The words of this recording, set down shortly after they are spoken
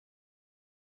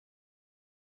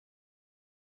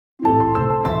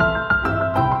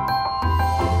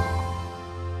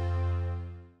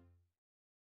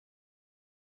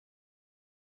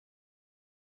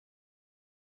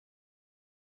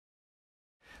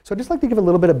So I'd just like to give a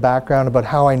little bit of background about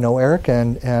how I know Eric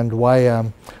and why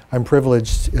I'm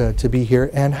privileged to be here,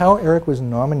 and how Eric was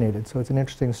nominated. So it's an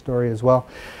interesting story as well.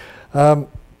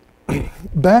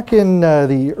 Back in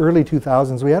the early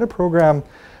 2000s, we had a program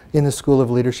in the School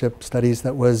of Leadership Studies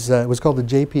that was called the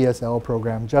JPSL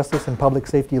program, Justice and Public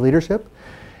Safety Leadership.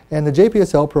 And the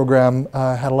JPSL program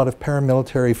had a lot of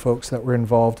paramilitary folks that were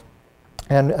involved.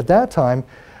 And at that time,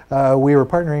 we were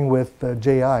partnering with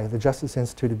JI, the Justice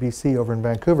Institute of BC over in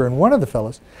Vancouver, and one of the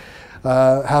fellows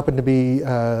happened to be,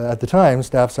 at the time,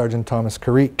 Staff Sergeant Thomas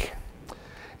Carrique.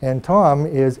 And Tom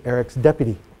is Eric's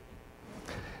deputy.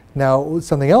 Now,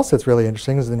 something else that's really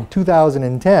interesting is in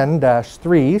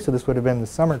 2010-3, so this would have been the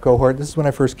summer cohort, this is when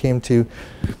I first came to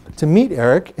meet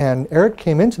Eric, and Eric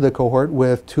came into the cohort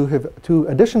with two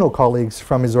additional colleagues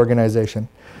from his organization.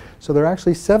 So there are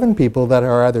actually 7 people that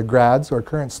are either grads or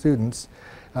current students,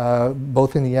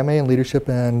 both in the MA in Leadership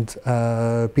and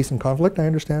Peace and Conflict, I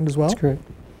understand as well. That's correct.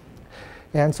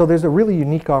 And so there's a really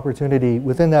unique opportunity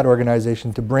within that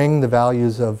organization to bring the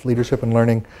values of leadership and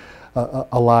learning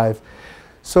alive.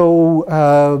 So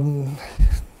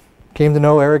came to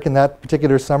know Eric in that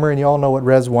particular summer, and you all know what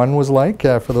Res 1 was like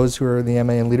for those who are in the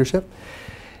MA in Leadership.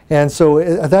 And so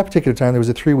at that particular time there was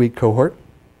a 3-week cohort.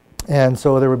 And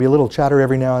so there would be a little chatter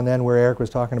every now and then where Eric was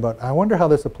talking about, I wonder how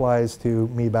this applies to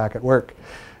me back at work.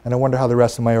 And I wonder how the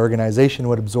rest of my organization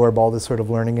would absorb all this sort of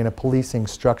learning in a policing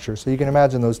structure. So you can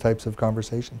imagine those types of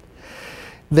conversations.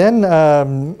 Then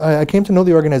I came to know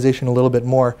the organization a little bit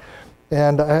more.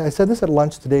 And I said this at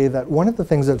lunch today, that one of the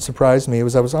things that surprised me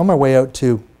was I was on my way out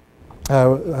to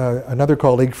another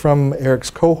colleague from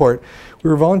Eric's cohort. We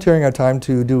were volunteering our time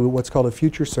to do what's called a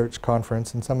Future Search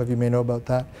conference, and some of you may know about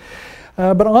that.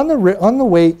 But on the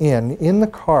way in the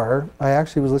car, I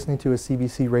actually was listening to a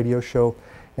CBC radio show,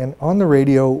 and on the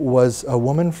radio was a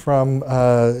woman from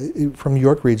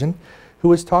York Region who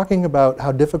was talking about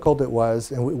how difficult it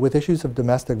was and with issues of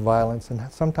domestic violence, and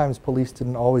sometimes police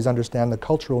didn't always understand the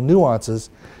cultural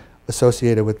nuances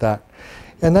associated with that.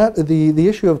 And that the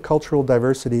issue of cultural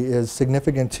diversity is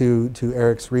significant to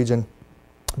Eric's region.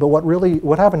 But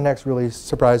what happened next really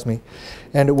surprised me,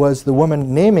 and it was the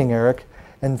woman naming Eric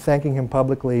and thanking him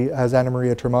publicly as Anna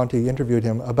Maria Tremonti interviewed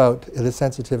him about the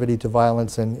sensitivity to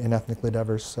violence in ethnically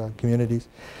diverse communities.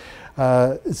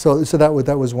 So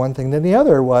that was one thing. Then the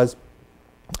other was,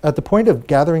 at the point of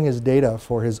gathering his data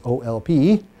for his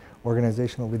OLP,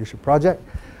 Organizational Leadership Project,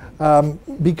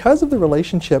 because of the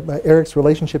relationship, Eric's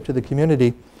relationship to the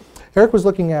community, Eric was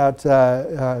looking at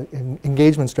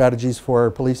engagement strategies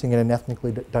for policing in an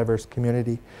ethnically diverse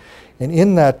community. And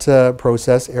in that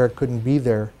process, Eric couldn't be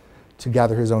there to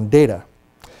gather his own data.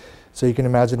 So you can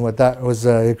imagine what that was.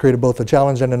 It created both a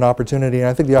challenge and an opportunity, and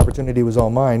I think the opportunity was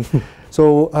all mine.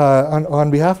 So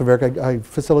on behalf of Eric, I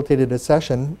facilitated a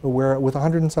session where with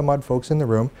 100 and some odd folks in the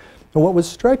room, and what was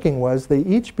striking was they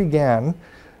each began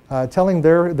telling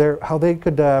how they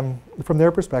could, from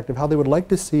their perspective, how they would like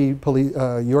to see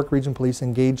York Region Police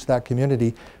engage that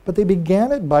community. But they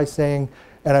began it by saying,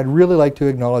 and I'd really like to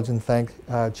acknowledge and thank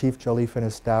Chief Jolliffe and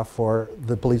his staff for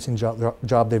the policing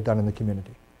job they've done in the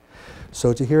community.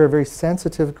 So to hear a very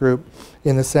sensitive group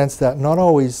in the sense that not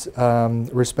always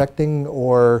respecting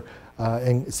or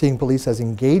seeing police as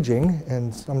engaging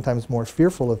and sometimes more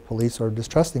fearful of police or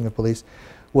distrusting of police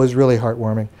was really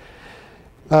heartwarming.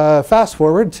 Fast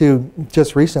forward to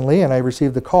just recently, and I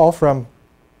received a call from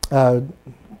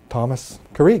Thomas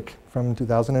Carrique from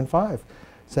 2005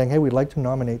 saying, hey, we'd like to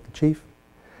nominate the chief.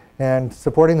 And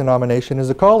supporting the nomination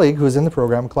is a colleague who is in the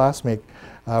program, classmate,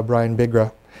 Brian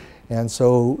Bigra. And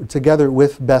so together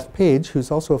with Beth Page,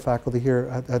 who's also a faculty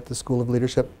here at the School of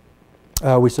Leadership,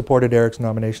 we supported Eric's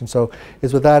nomination. So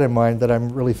it's with that in mind that I'm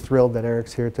really thrilled that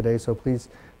Eric's here today. So please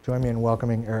join me in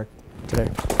welcoming Eric today.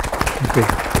 Thank you.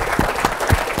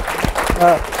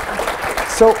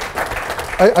 So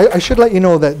I should let you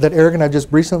know that Eric and I just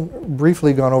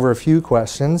briefly gone over a few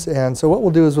questions. And so what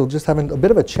we'll do is we'll just have a bit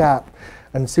of a chat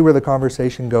and see where the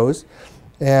conversation goes.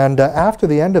 And after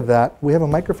the end of that, we have a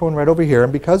microphone right over here.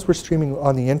 And because we're streaming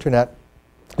on the internet,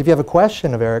 if you have a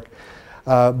question of Eric,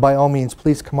 by all means,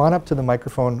 please come on up to the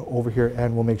microphone over here,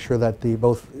 and we'll make sure that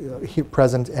both here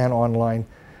present and online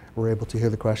were able to hear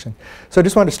the question. So I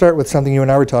just wanted to start with something you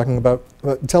and I were talking about.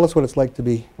 Tell us what it's like to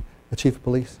be a chief of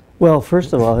police. Well,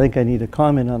 first of all, I think I need to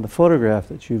comment on the photograph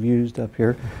that you've used up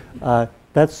here.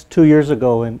 That's 2 years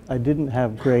ago, and I didn't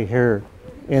have gray hair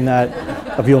in that.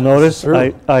 If you'll notice,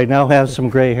 I now have some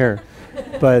gray hair.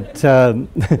 But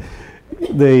the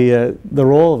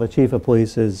role of a chief of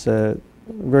police is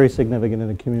very significant in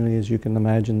the community, as you can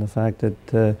imagine. The fact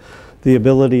that the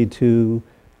ability to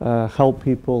help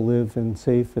people live in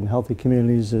safe and healthy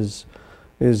communities is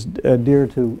is dear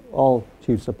to all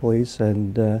chiefs of police,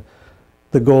 and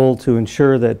the goal to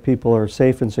ensure that people are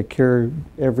safe and secure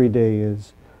every day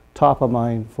is top of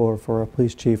mind for a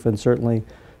police chief, and certainly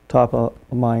top of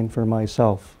mind for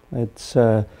myself. In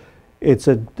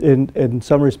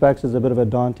some respects, it's a bit of a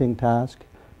daunting task.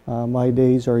 My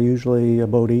days are usually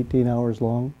about 18 hours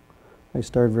long. I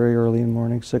start very early in the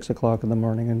morning, 6 o'clock in the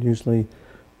morning, and usually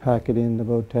pack it in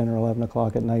about 10 or 11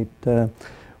 o'clock at night.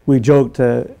 We joked,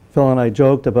 Phil and I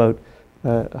joked about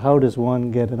how does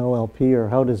one get an OLP, or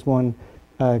how does one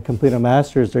complete a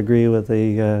master's degree with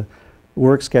a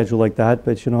work schedule like that,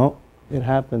 but you know, it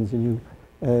happens, and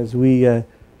as you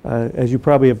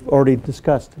probably have already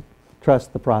discussed,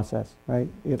 trust the process, right?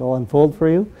 It'll unfold for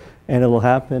you, and it'll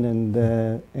happen,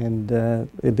 and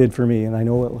it did for me, and I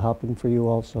know it'll happen for you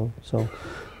also. So,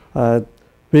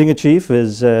 being a chief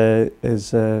is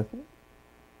been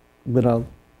a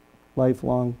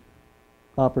lifelong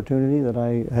opportunity that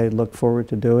I look forward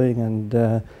to doing,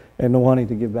 and wanting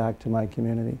to give back to my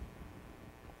community.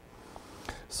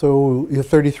 So you're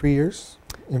 33 years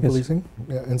in policing,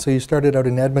 yeah, and so you started out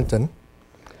in Edmonton.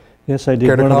 Yes, I did.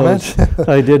 Care to comment?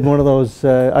 I did one of those.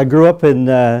 I grew up in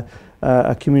a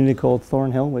community called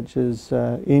Thornhill, which is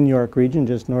in York Region,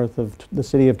 just north of the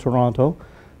city of Toronto.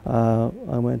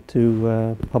 I went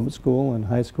to public school and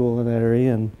high school in that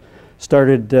area, and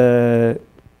started a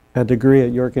degree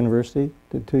at York University.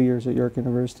 Did 2 years at York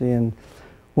University, and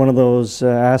one of those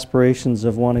aspirations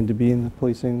of wanting to be in the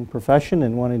policing profession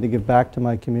and wanting to give back to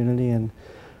my community, and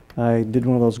I did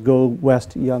one of those Go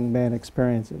West Young Man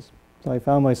experiences. So I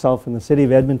found myself in the city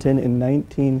of Edmonton in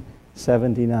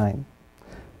 1979,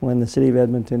 when the city of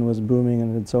Edmonton was booming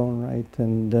in its own right,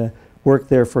 and worked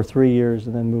there for 3 years,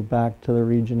 and then moved back to the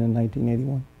region in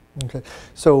 1981. Okay,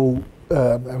 so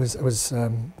I was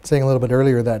saying a little bit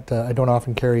earlier that I don't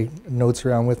often carry notes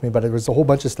around with me, but there was a whole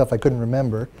bunch of stuff I couldn't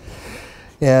remember.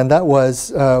 And that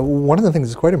was, one of the things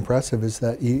that's quite impressive is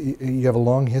that you have a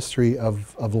long history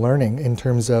of learning in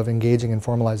terms of engaging in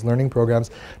formalized learning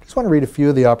programs. I just want to read a few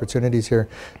of the opportunities here.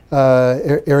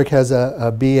 Eric has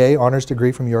a BA honors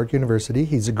degree from York University.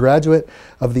 He's a graduate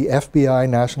of the FBI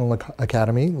National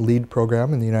Academy lead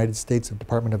program in the United States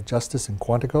Department of Justice in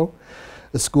Quantico,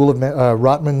 the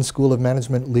Rotman School of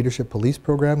Management Leadership Police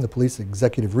Program, the Police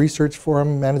Executive Research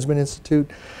Forum Management Institute,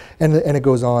 and it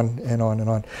goes on and on and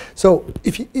on. So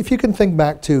if you can think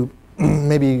back to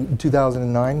maybe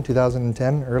 2009,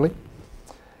 2010, early,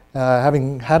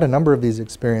 having had a number of these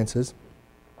experiences,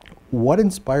 what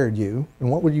inspired you, and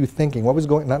what were you thinking? What was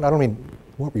going, I don't mean,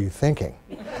 what were you thinking?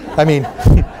 I mean,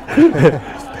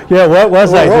 yeah, what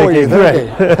was I thinking? Right.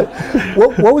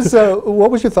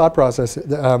 what was your thought process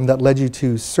that led you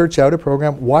to search out a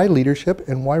program? Why leadership,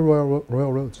 and why Royal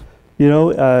Roads? You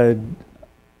know,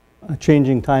 a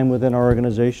changing time within our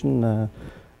organization,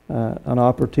 an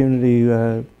opportunity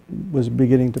was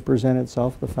beginning to present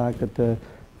itself. The fact that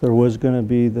there was going to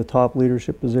be the top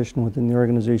leadership position within the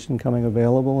organization coming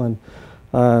available, and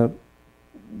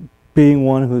being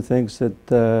one who thinks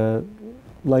that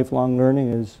lifelong learning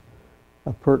is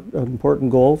an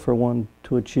important goal for one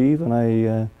to achieve,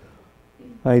 and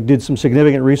I did some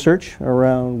significant research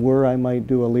around where I might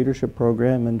do a leadership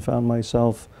program, and found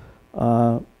myself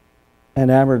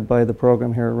enamored by the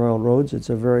program here at Royal Roads. It's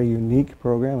a very unique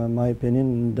program, in my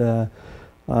opinion,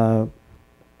 and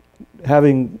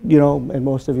having, you know, and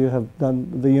most of you have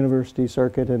done the university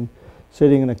circuit, and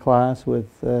sitting in a class with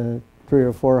 300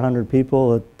 or 400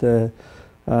 people,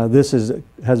 this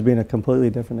has been a completely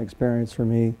different experience for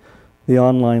me. The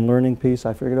online learning piece,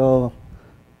 I figured, oh,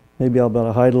 maybe I'll be able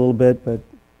to hide a little bit, but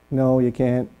no, you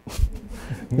can't.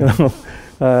 You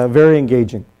know, very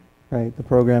engaging, right? The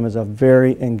program is a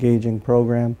very engaging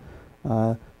program,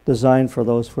 designed for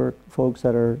those folks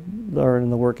that are in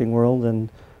the working world, and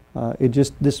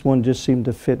this one just seemed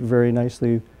to fit very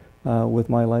nicely with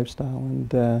my lifestyle, and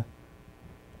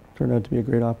turned out to be a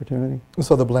great opportunity.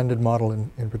 So the blended model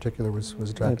in particular was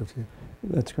attractive to you?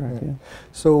 That's correct, yeah.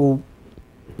 So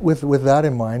with that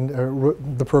in mind,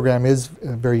 the program is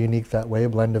very unique that way, a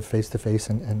blend of face-to-face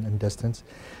and distance.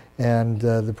 And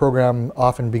the program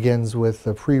often begins with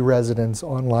a pre-residence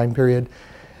online period,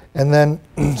 and then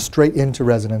straight into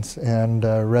residence. And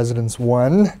residence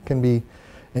 1 can be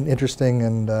an interesting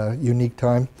and unique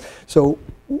time. So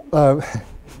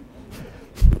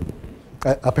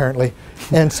apparently.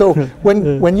 And so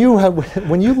when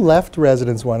you left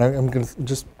residence 1, I'm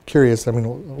just curious, I mean,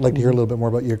 I'd like to hear a little bit more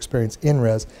about your experience in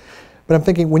res. But I'm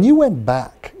thinking, when you went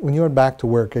back to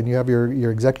work, and you have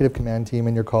your executive command team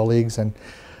and your colleagues and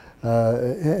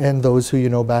those who you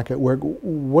know back at work,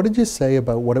 what did you say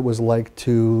about what it was like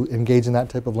to engage in that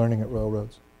type of learning at Royal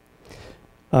Roads?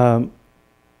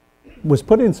 was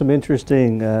put in some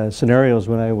interesting scenarios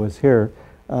when I was here.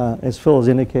 As Phil has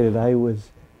indicated, I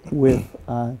was with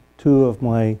two of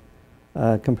my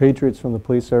compatriots from the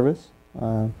police service,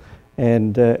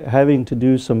 and having to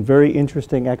do some very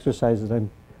interesting exercises.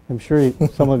 I'm sure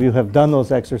some of you have done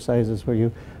those exercises where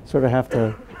you sort of have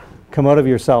to come out of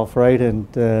yourself, right,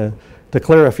 and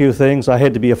declare a few things. I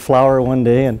had to be a flower one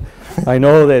day, and I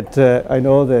know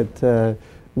that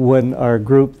when our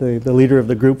group, the leader of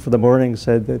the group for the morning,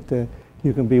 said that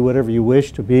you can be whatever you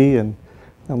wish to be, and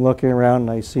I'm looking around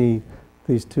and I see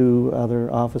these two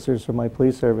other officers from my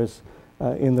police service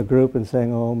in the group and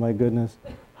saying, "Oh my goodness,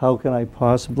 how can I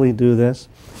possibly do this?"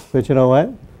 But you know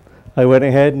what? I went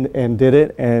ahead and did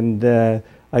it, and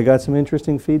I got some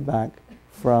interesting feedback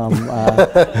from the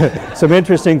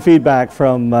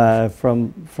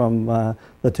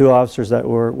two officers that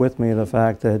were with me. The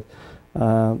fact that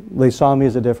they saw me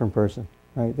as a different person,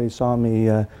 right? They saw me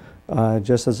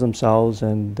just as themselves,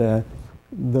 and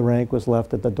the rank was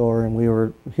left at the door, and we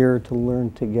were here to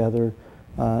learn together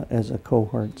as a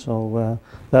cohort. So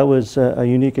that was a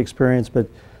unique experience. But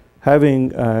having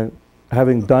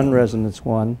done Resonance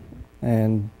 1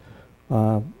 and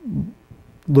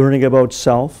learning about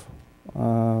self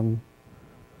and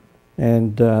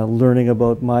learning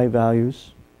about my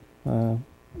values,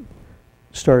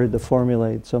 started to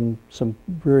formulate some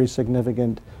very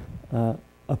significant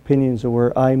opinions of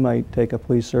where I might take a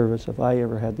police service if I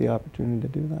ever had the opportunity to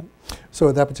do that. So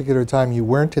at that particular time, you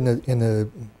weren't in the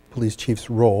police chief's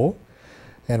role,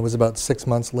 and it was about 6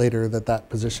 months later that that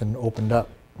position opened up.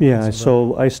 Yeah,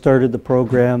 so I started the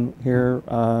program here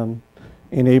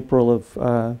in April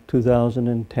of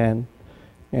 2010,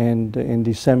 and in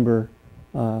December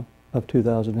of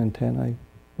 2010 I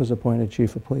was appointed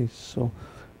chief of police. So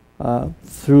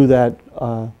through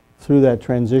that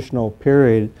transitional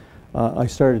period, I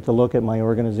started to look at my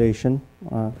organization.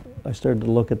 I started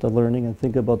to look at the learning and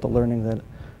think about the learning that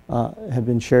had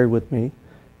been shared with me,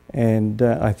 and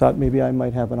I thought maybe I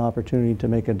might have an opportunity to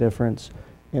make a difference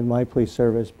in my police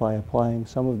service by applying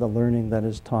some of the learning that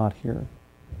is taught here.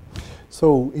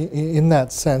 So in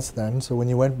that sense then, so when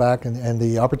you went back and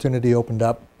the opportunity opened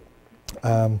up,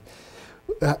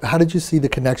 how did you see the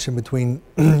connection between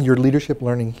your leadership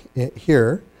learning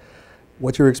here,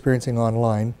 what you were experiencing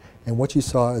online, and what you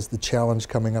saw as the challenge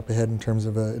coming up ahead in terms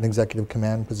of an executive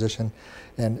command position?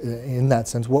 And in that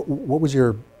sense, what was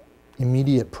your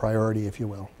immediate priority, if you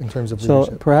will, in terms of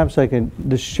leadership? So perhaps I can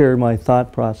just share my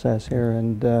thought process here.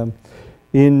 And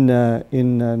in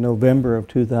November of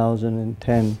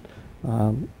 2010,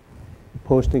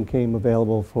 posting came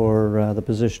available for the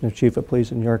position of Chief of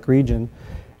Police in York Region,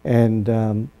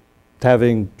 and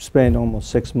having spent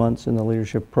almost 6 months in the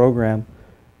leadership program,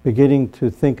 beginning to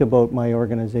think about my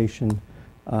organization,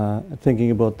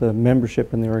 thinking about the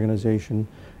membership in the organization,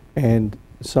 and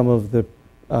some of the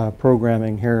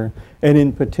programming here, and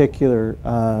in particular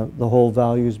the whole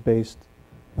values-based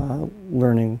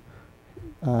learning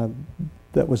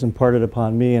that was imparted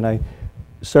upon me. And I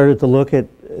started to look at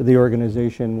the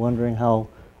organization, wondering how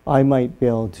I might be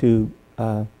able to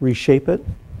reshape it.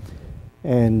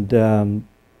 And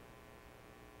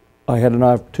I had an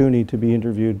opportunity to be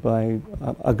interviewed by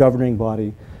a governing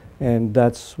body, and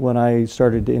that's when I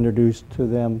started to introduce to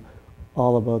them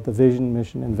all about the vision,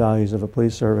 mission, and values of a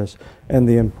police service, and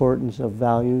the importance of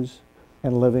values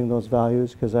and living those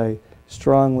values, because I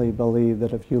strongly believe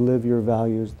that if you live your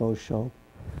values, those show.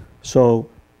 So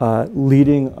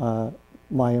leading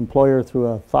my employer through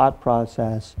a thought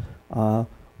process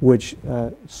which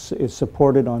is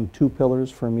supported on 2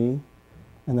 pillars for me,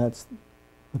 and that's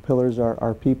the pillars are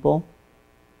our people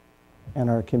and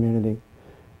our community.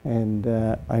 And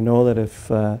I know that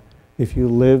if you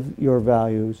live your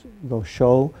values, they'll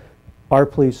show. Our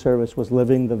police service was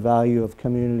living the value of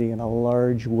community in a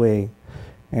large way.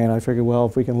 And I figured, well,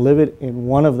 if we can live it in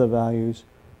one of the values,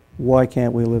 why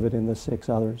can't we live it in the 6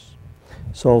 others?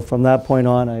 So from that point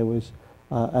on, I was,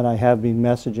 and I have been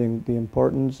messaging the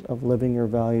importance of living your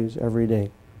values every day.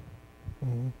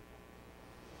 Mm-hmm.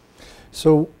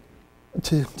 So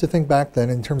to think back then,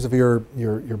 in terms of your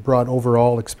broad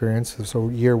overall experience, so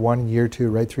year 1, year 2,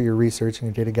 right through your research and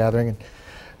your data gathering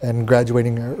and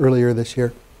graduating earlier this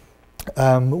year,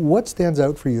 what stands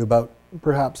out for you about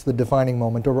perhaps the defining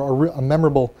moment or a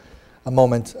memorable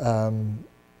moment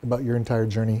about your entire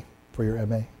journey for your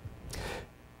MA?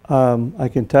 I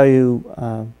can tell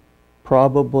you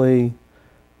probably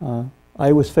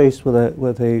I was faced with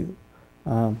a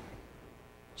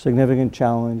significant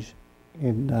challenge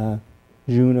in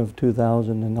June of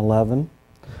 2011,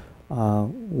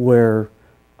 where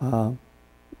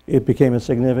it became a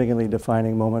significantly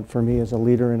defining moment for me as a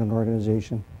leader in an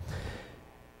organization.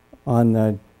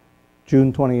 On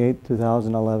June 28,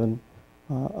 2011,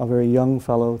 a very young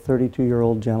fellow,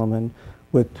 32-year-old gentleman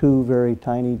with two very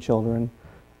tiny children,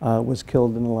 was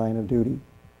killed in the line of duty.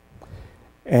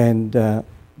 And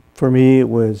for me, it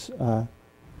was,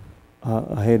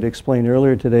 I had explained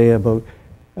earlier today about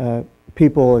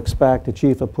people expect the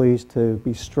chief of police to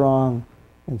be strong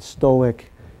and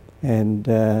stoic, and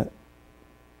it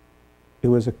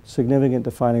was a significant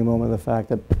defining moment of the fact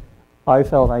that I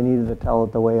felt I needed to tell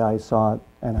it the way I saw it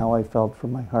and how I felt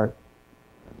from my heart.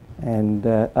 And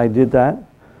I did that,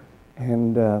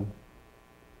 and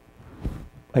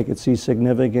I could see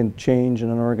significant change in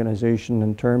an organization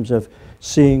in terms of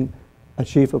seeing a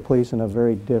chief of police in a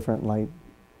very different light.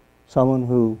 Someone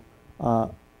who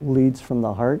leads from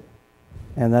the heart,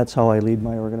 and that's how I lead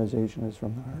my organization, is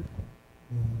from the heart.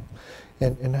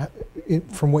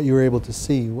 And from what you were able to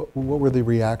see, what were the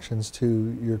reactions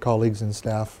to your colleagues and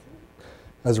staff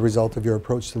as a result of your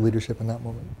approach to leadership in that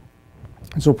moment?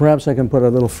 So perhaps I can put a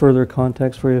little further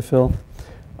context for you, Phil.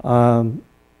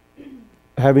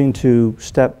 Having to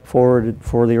step forward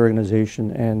for the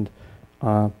organization and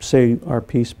say our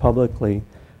piece publicly,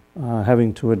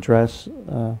 having to address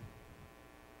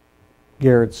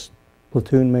Garrett's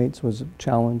platoon mates was a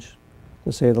challenge,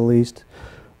 to say the least.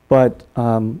 But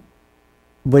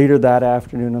later that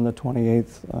afternoon on the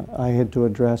 28th, I had to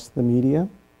address the media.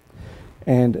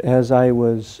 And as I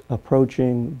was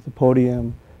approaching the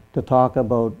podium to talk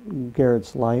about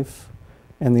Garrett's life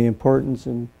and the importance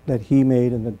that he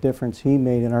made and the difference he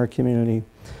made in our community,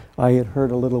 I had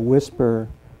heard a little whisper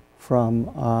from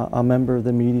a member of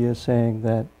the media saying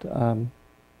that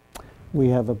we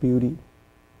have a beauty.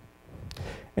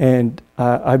 And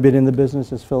I've been in the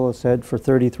business, as Phil has said, for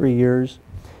 33 years.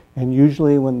 And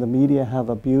usually when the media have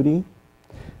a beauty,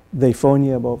 they phone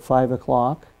you about 5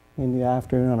 o'clock in the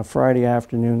afternoon on a Friday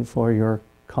afternoon for your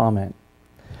comment.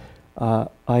 I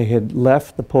had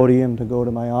left the podium to go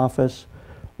to my office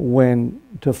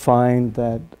to find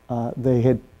that they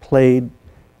had played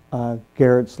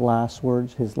Garrett's last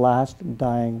words, his last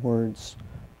dying words,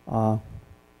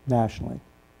 nationally.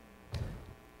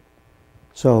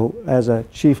 So as a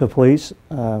chief of police,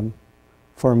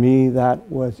 for me that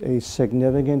was a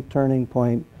significant turning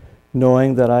point,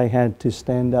 knowing that I had to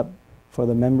stand up for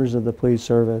the members of the police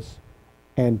service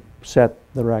and set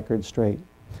the record straight.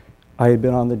 I had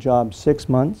been on the job 6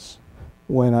 months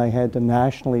when I had to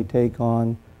nationally take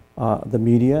on the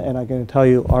media, and I can tell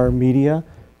you our media,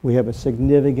 we have a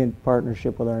significant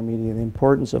partnership with our media. The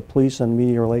importance of police and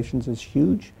media relations is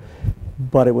huge,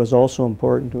 but it was also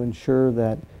important to ensure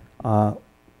that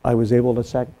I was able to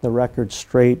set the record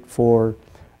straight for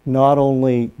not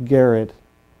only Garrett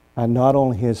and not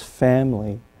only his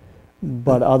family,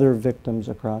 but other victims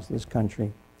across this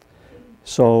country.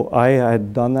 So I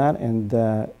had done that, and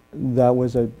that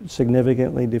was a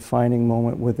significantly defining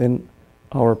moment within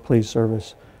our police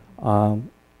service, and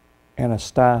a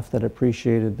staff that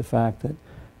appreciated the fact that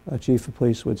a chief of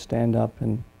police would stand up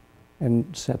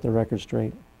and set the record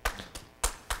straight.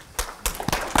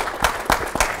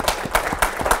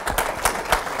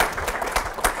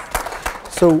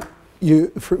 So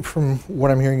from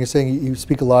what I'm hearing you saying, you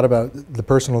speak a lot about the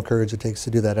personal courage it takes to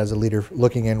do that as a leader,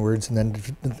 looking inwards and then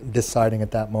deciding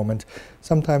at that moment.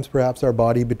 Sometimes perhaps our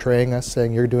body betraying us,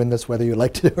 saying you're doing this whether you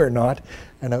like to do it or not,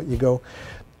 and out you go.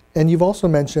 And you've also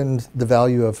mentioned the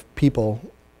value of people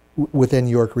within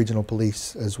York Regional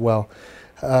Police as well.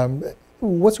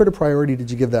 What sort of priority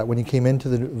did you give that when you came into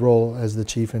the role as the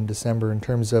chief in December, in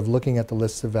terms of looking at the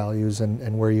lists of values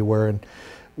and where you were and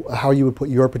how you would put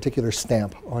your particular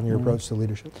stamp on your approach to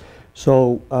leadership?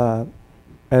 So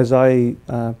as I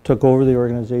took over the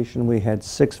organization, we had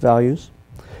 6 values,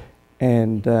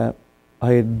 and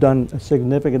I had done a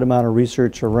significant amount of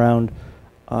research around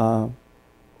our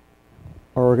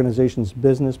organization's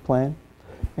business plan,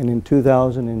 and in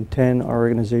 2010 our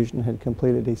organization had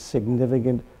completed a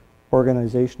significant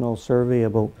organizational survey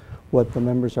about what the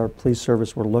members of our police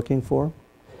service were looking for.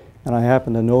 And I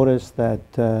happened to notice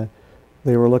that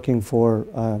they were looking for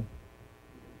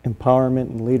empowerment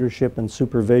and leadership and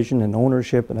supervision and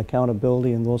ownership and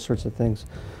accountability and those sorts of things.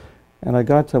 And I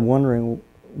got to wondering,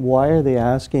 why are they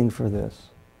asking for this?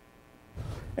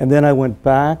 And then I went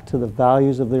back to the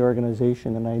values of the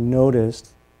organization, and I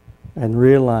noticed and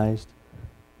realized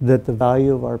that the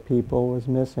value of our people was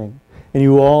missing. And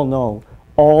you all know,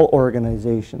 all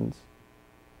organizations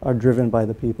are driven by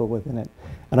the people within it.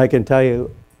 And I can tell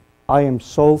you, I am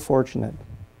so fortunate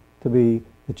to be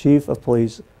the chief of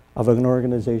police of an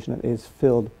organization that is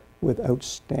filled with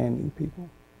outstanding people.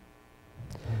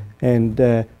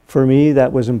 And for me,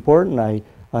 that was important.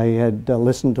 I had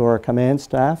listened to our command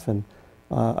staff, and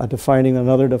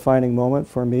Another defining moment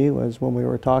for me was when we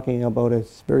were talking about a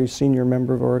very senior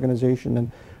member of our organization,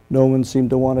 and no one seemed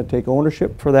to want to take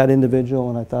ownership for that individual,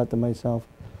 and I thought to myself,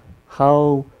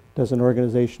 how does an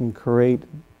organization create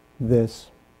this?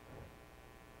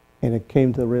 And it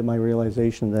came to my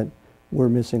realization that we're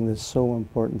missing this so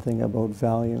important thing about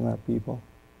valuing our people.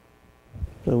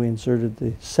 So we inserted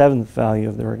the 7th value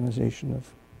of the organization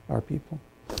of our people.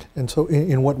 And so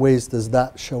in what ways does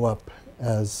that show up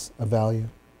as a value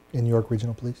in York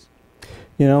Regional Police?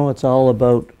 You know, it's all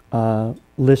about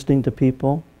listening to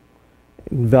people,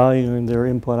 valuing their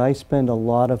input. I spend a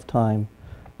lot of time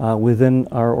within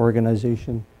our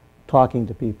organization talking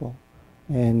to people.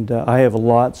 And I have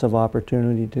lots of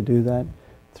opportunity to do that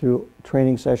through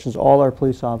training sessions. All our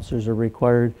police officers are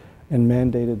required and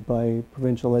mandated by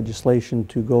provincial legislation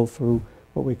to go through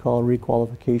what we call a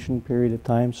requalification period of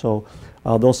time. So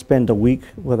they'll spend a week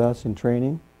with us in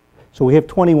training. So we have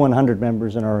 2,100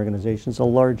 members in our organization. It's a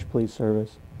large police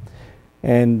service.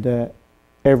 And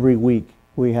every week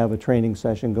we have a training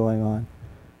session going on.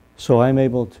 So I'm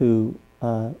able to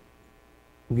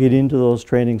get into those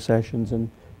training sessions and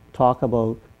talk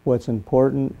about what's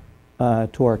important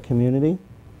to our community,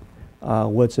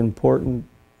 what's important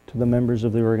to the members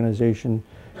of the organization,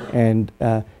 and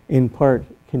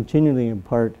continually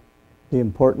impart the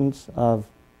importance of,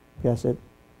 guess it,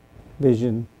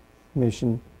 vision,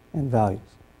 mission, and values.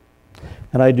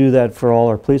 And I do that for all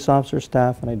our police officer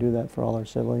staff, and I do that for all our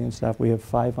civilian staff. We have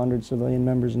 500 civilian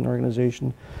members in the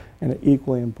organization, and it's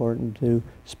equally important to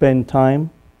spend time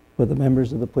with the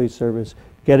members of the police service,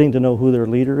 getting to know who their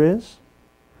leader is,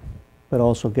 but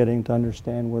also getting to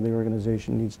understand where the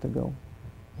organization needs to go.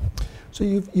 So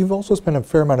you've also spent a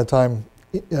fair amount of time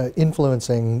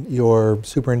influencing your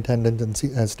superintendent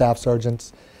and staff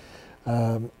sergeants,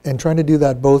 and trying to do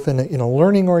that both in a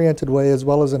learning-oriented way as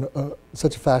well as in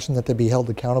such a fashion that they be held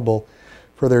accountable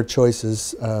for their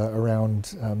choices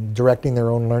around directing their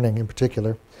own learning in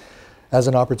particular as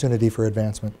an opportunity for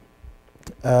advancement.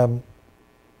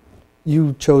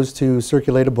 You chose to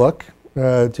circulate a book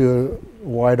to a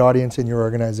wide audience in your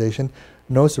organization.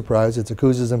 No surprise, it's a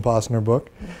Kouzes and Posner book.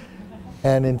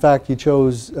 And in fact, you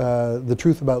chose The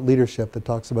Truth About Leadership that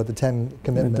talks about the 10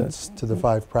 commitments to the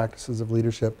 5 practices of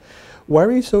leadership. Why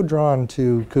were you so drawn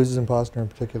to Kouzes and Posner in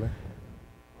particular?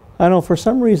 I know for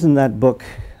some reason that book,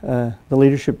 The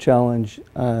Leadership Challenge,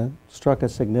 struck a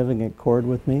significant chord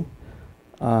with me.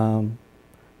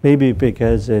 Maybe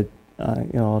because it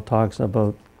talks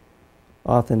about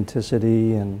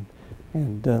authenticity and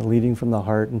leading from the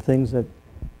heart and things that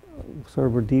sort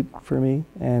of were deep for me.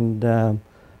 And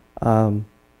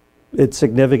it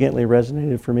significantly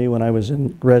resonated for me when I was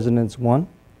in Residence 1.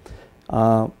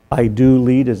 I do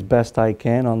lead as best I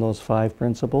can on those 5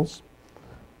 principles.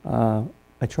 I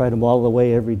try to model the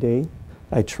way every day.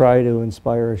 I try to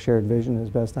inspire a shared vision as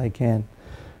best I can.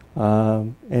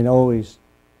 And always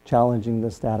challenging the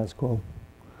status quo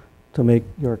to make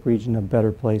York Region a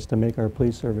better place, to make our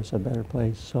police service a better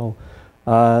place. So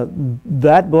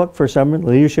that book, for some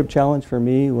Leadership Challenge, for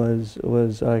me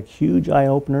was a huge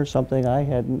eye-opener, something I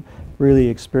hadn't really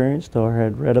experienced or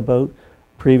had read about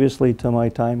previously to my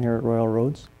time here at Royal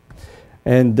Roads.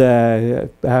 And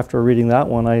after reading that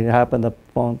one, I happened to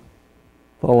fall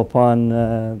upon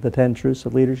the 10 Truths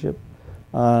of Leadership,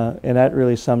 and that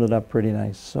really summed it up pretty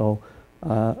nice. So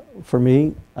for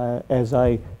me, as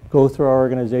I go through our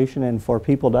organization and for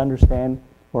people to understand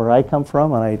where I come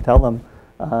from, and I tell them,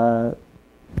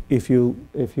 if you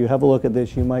have a look at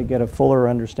this, you might get a fuller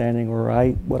understanding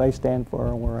what I stand for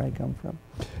and where I come from.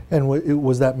 And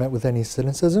was that met with any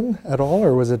cynicism at all,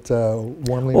 or was it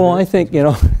warmly? Well, I think,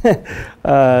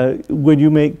 when you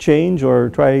make change or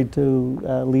try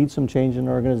to lead some change in an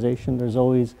organization, there's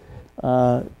always,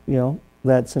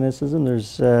 that cynicism.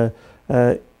 There's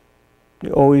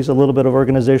always a little bit of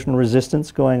organizational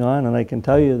resistance going on, and I can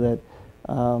tell you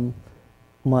that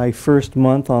my first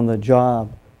month on the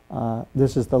job,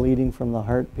 this is the leading from the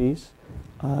heart piece.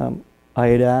 I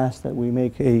had asked that we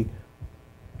make a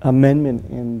amendment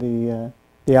in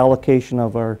the allocation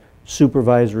of our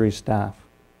supervisory staff,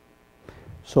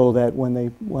 so that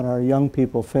when our young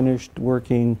people finished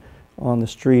working on the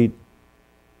street,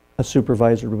 a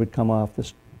supervisor would come off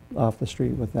the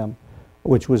street with them,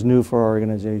 which was new for our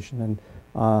organization.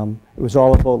 And it was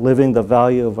all about living the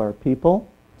value of our people,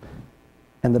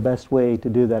 and the best way to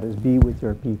do that is be with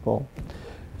your people.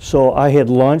 So I had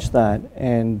launched that,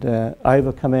 and I have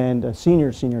a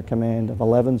senior command of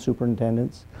 11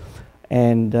 superintendents.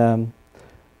 And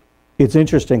it's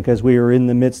interesting because we were in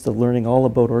the midst of learning all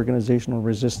about organizational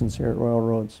resistance here at Royal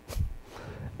Roads.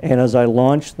 And as I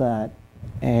launched that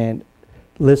and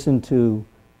listened to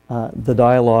the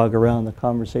dialogue around the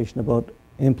conversation about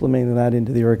implementing that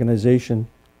into the organization.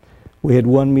 We had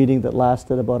one meeting that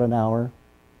lasted about an hour,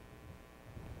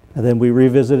 and then we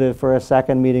revisited it for a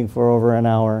second meeting for over an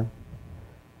hour,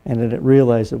 and then it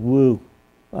realized that, woo,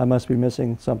 I must be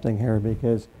missing something here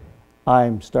because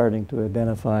I'm starting to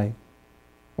identify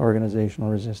organizational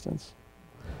resistance.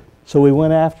 So we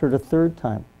went after it a third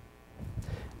time,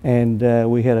 and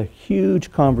we had a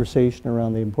huge conversation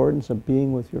around the importance of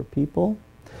being with your people,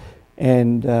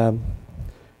 and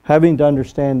having to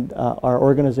understand our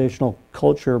organizational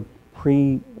culture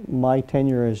pre my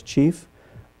tenure as chief.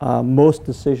 Most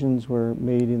decisions were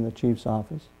made in the chief's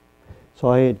office. So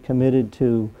I had committed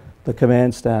to the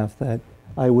command staff that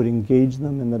I would engage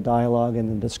them in the dialogue and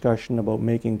the discussion about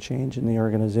making change in the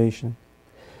organization.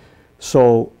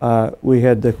 So we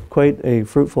had quite a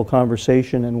fruitful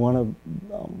conversation, and one of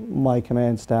my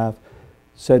command staff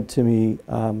said to me,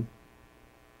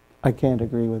 I can't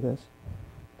agree with this.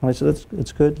 And I said,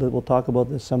 it's good, we'll talk about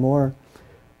this some more.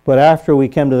 But after we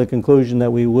came to the conclusion that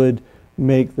we would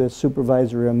make this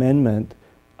supervisory amendment,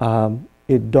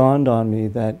 it dawned on me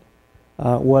that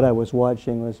what I was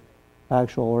watching was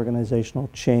actual organizational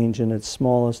change in its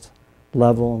smallest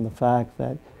level, and the fact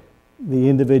that the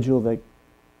individual that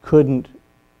couldn't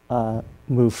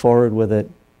move forward with it,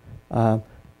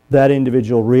 that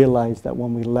individual realized that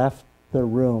when we left the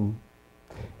room,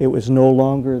 it was no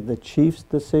longer the chief's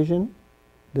decision,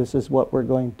 this is what we're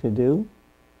going to do.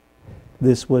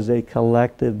 This was a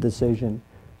collective decision.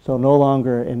 So no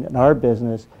longer in our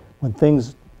business, when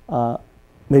things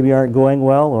maybe aren't going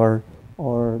well,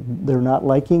 or they're not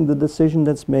liking the decision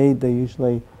that's made, they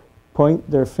usually point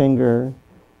their finger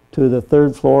to the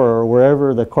third floor or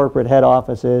wherever the corporate head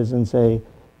office is and say,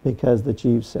 because the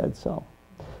chief said so.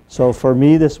 So for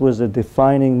me, this was a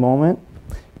defining moment,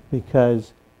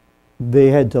 because they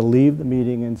had to leave the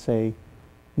meeting and say,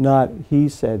 not he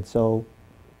said so,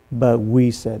 but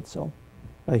we said so.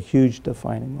 A huge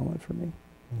defining moment for me.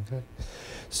 Okay.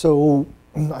 So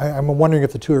I'm wondering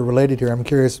if the two are related here. I'm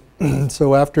curious.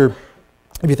 So if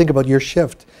you think about your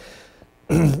shift,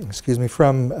 excuse me,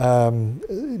 from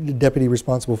deputy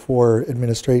responsible for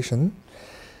administration,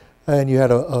 and you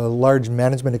had a large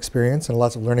management experience and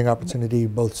lots of learning opportunity,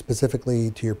 both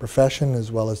specifically to your profession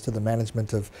as well as to the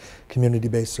management of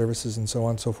community-based services and so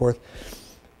on and so forth.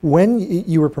 When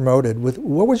you were promoted,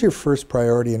 what was your first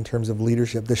priority in terms of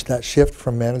leadership, that shift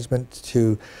from management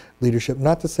to leadership?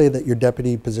 Not to say that your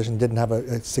deputy position didn't have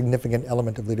a significant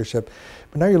element of leadership,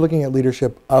 but now you're looking at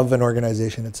leadership of an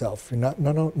organization itself. You're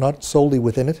not solely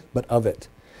within it, but of it.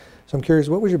 So I'm curious,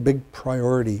 what was your big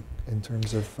priority in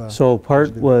terms of... so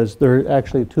part was, there are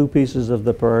actually two pieces of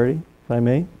the priority, if I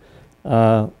may.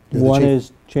 One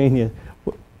is change.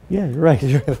 Yeah, you're right.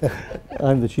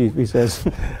 I'm the chief, he says.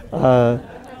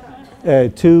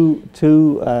 Two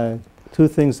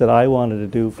things that I wanted to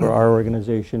do for our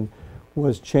organization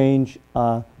was change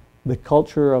the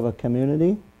culture of a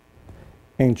community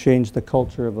and change the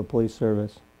culture of a police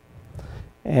service.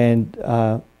 And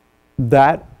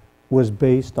that was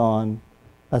based on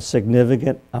a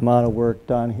significant amount of work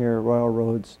done here at Royal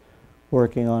Roads,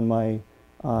 working on my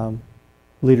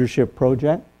leadership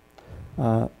project.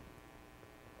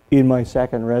 In my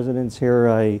second residence here,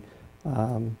 I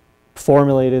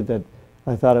formulated that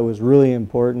I thought it was really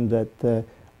important that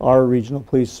our regional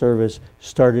police service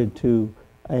started to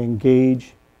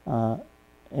engage and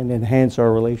enhance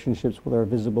our relationships with our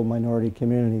visible minority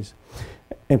communities.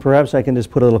 And perhaps I can just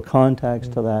put a little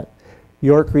context to that.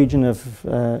 York Region, if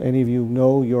any of you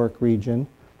know York Region,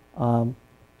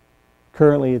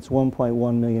 currently it's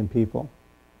 1.1 million people.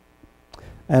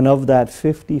 And of that,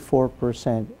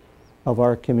 54% of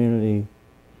our community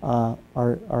are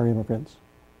immigrants.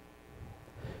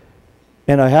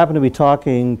 And I happened to be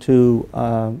talking to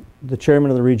the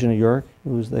chairman of the region of York,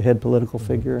 who was the head political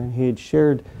figure, and he had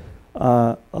shared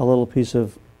a little piece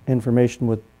of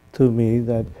information to me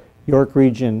that York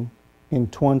Region in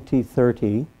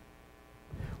 2030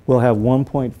 will have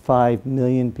 1.5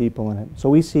 million people in it. So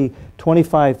we see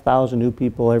 25,000 new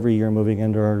people every year moving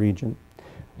into our region.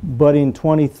 But in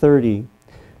 2030,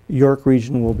 York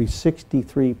Region will be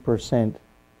 63%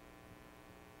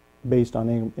 based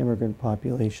on immigrant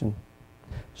population.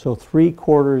 So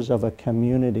 3/4 of a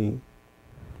community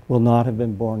will not have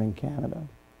been born in Canada.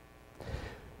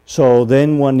 So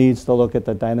then one needs to look at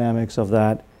the dynamics of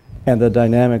that and the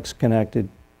dynamics connected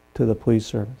to the police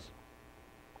service.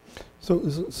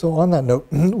 So on that note,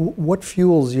 what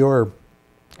fuels your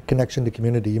connection to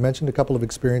community? You mentioned a couple of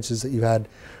experiences that you had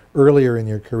earlier in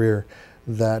your career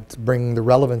that bring the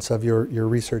relevance of your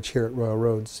research here at Royal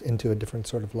Roads into a different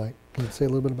sort of light. Can you say a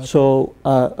little bit about So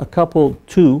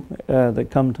two that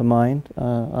come to mind.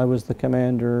 I was the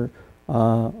commander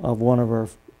of one of our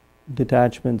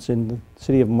detachments in the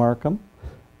city of Markham,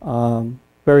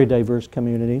 very diverse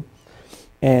community,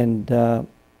 and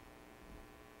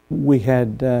we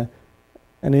had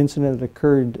an incident that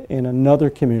occurred in another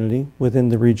community within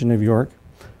the region of York,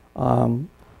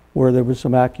 where there was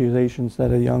some accusations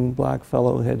that a young black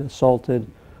fellow had assaulted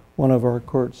one of our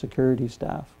court security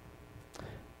staff.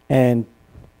 And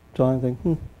so I think,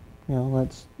 you know,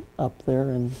 that's up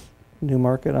there in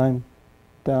Newmarket. I'm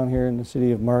down here in the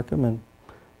city of Markham and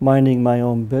minding my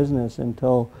own business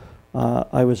until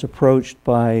I was approached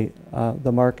by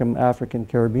the Markham African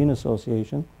Caribbean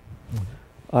Association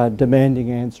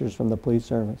demanding answers from the police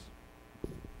service.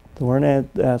 They weren't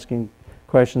asking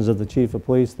questions of the chief of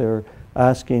police, they were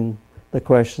asking the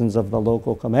questions of the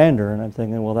local commander, and I'm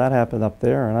thinking, well, that happened up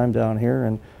there and I'm down here,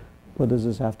 and what does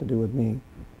this have to do with me?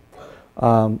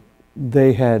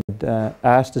 They had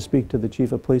asked to speak to the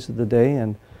chief of police of the day,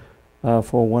 and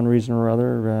for one reason or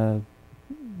other,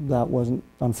 that wasn't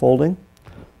unfolding.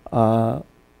 And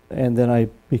then I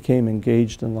became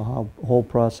engaged in the whole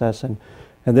process, and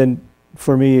then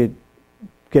for me,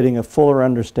 getting a fuller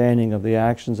understanding of the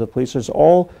actions of police. There's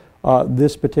all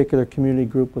this particular community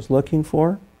group was looking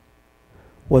for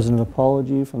was an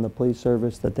apology from the police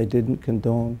service that they didn't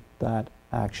condone that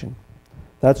action.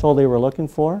 That's all they were looking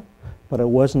for, but it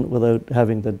wasn't without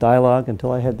having the dialogue.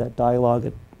 Until I had that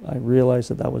dialogue, I realized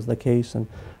that that was the case, and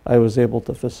I was able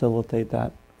to facilitate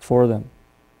that for them.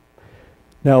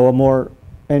 Now, a more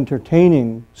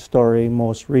entertaining story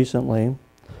most recently,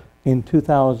 in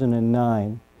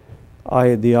 2009, I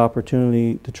had the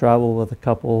opportunity to travel with a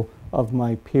couple of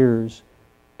my peers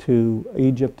to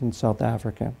Egypt and South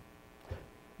Africa.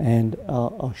 And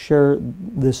I'll share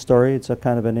this story. It's a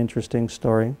kind of an interesting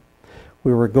story.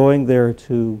 We were going there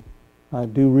to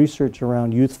do research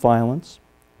around youth violence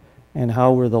and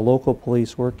how were the local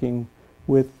police working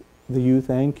with the youth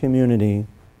and community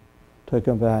to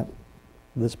combat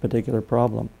this particular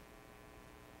problem.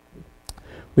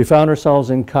 We found ourselves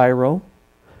in Cairo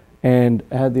and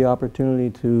had the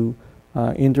opportunity to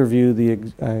interview the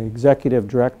executive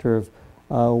director of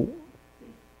the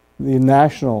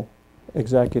National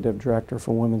Executive Director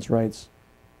for Women's Rights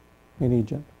in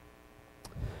Egypt.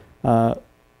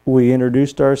 We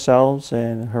introduced ourselves,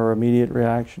 and her immediate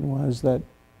reaction was that,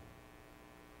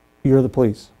 "You're the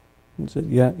police." I said,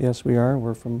 "Yeah, yes we are,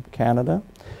 we're from Canada."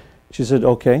 She said,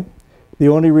 "Okay, the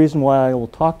only reason why I will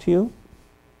talk to you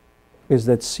is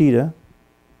that CEDA,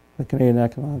 the Canadian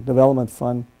Economic Development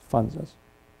Fund, funds us."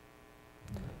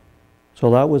 So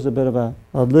that was a bit of a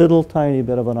little tiny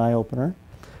bit of an eye-opener.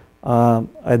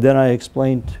 Then I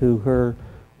explained to her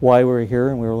why we were here,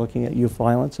 and we were looking at youth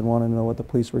violence and wanted to know what the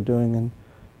police were doing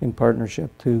in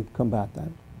partnership to combat that.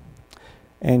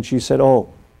 And she said, "Oh,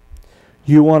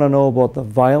 you want to know about the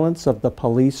violence of the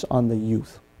police on the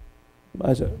youth?"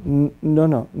 I said,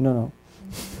 no.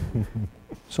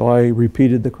 So I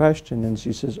repeated the question, and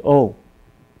she says, "Oh,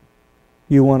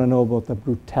 you want to know about the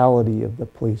brutality of the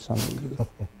police on the youth?"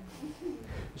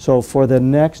 So for the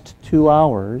next 2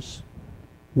 hours,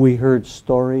 we heard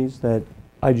stories that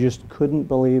I just couldn't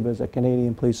believe as a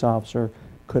Canadian police officer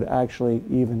could actually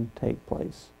even take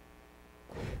place.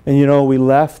 And you know, we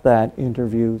left that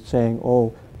interview saying,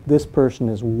 oh, this person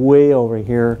is way over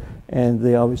here, and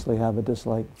they obviously have a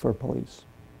dislike for police.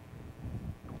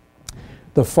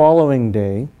 The following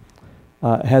day,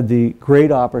 had the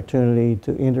great opportunity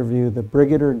to interview the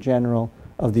Brigadier General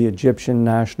of the Egyptian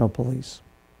National Police.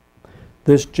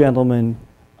 This gentleman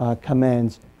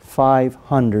commands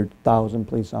 500,000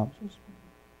 police officers.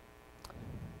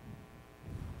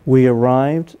 We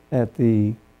arrived at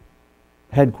the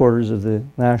headquarters of the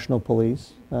National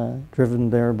Police, driven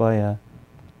there by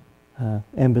an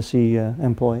embassy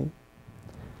employee.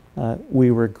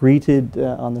 We were greeted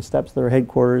on the steps of their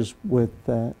headquarters with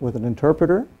an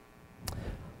interpreter,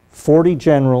 40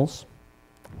 generals,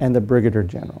 and the Brigadier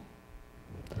General.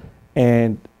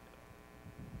 And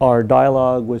our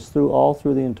dialogue was all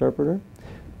through the interpreter.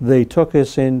 They took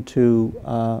us into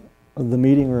the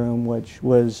meeting room, which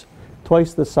was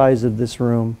twice the size of this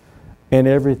room, and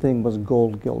everything was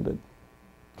gold gilded.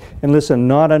 And listen,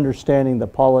 not understanding the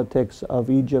politics of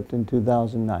Egypt in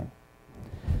 2009.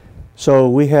 So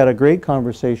we had a great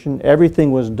conversation.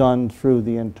 Everything was done through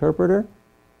the interpreter.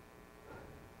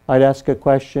 I'd ask a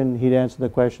question, he'd answer the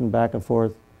question back and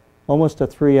forth. Almost a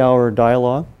 3-hour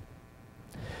dialogue.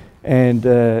 And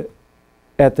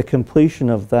at the completion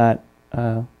of that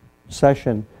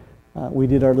session, we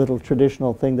did our little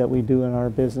traditional thing that we do in our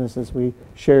business, is we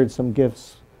shared some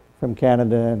gifts from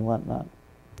Canada and whatnot.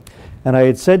 And I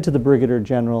had said to the Brigadier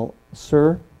General,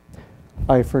 "Sir,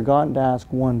 I've forgotten to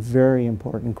ask one very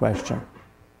important question."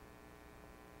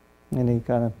 And he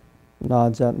kind of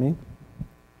nods at me.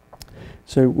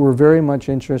 So we're very much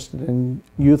interested in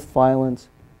youth violence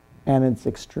and its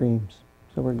extremes.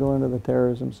 So we're going to the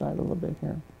terrorism side a little bit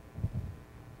here.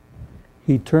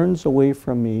 He turns away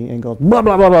from me and goes, blah,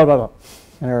 blah, blah, blah, blah, blah,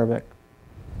 in Arabic.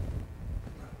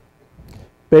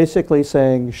 Basically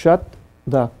saying, shut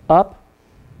the up,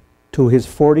 to his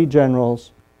 40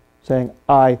 generals, saying,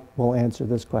 I will answer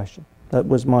this question. That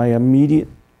was my immediate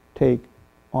take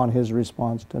on his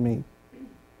response to me.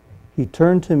 He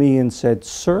turned to me and said,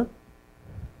 "Sir,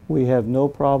 we have no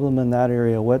problem in that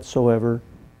area whatsoever,"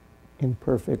 in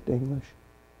perfect English.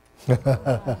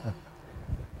 The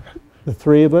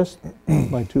three of us,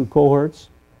 my two cohorts,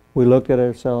 we looked at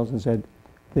ourselves and said,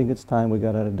 "I think it's time we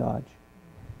got out of Dodge."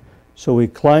 So we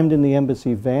climbed in the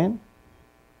embassy van,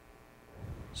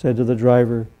 said to the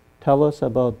driver, "Tell us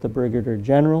about the Brigadier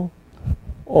General."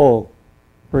 "Oh,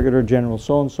 Brigadier General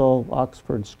so-and-so,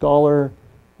 Oxford scholar,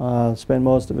 spent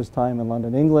most of his time in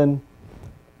London, England,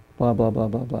 blah, blah, blah,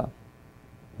 blah, blah."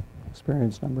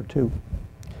 Experience number 2.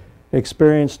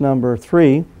 Experience number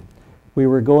 3, we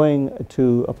were going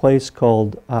to a place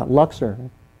called Luxor.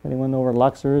 Anyone know where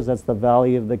Luxor is? That's the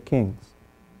Valley of the Kings.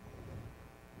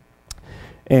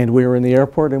 And we were in the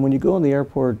airport, and when you go in the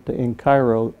airport in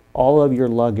Cairo, all of your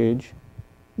luggage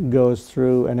goes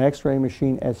through an X-ray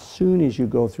machine as soon as you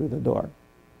go through the door.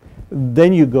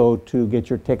 Then you go to get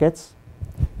your tickets.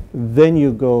 Then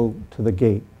you go to the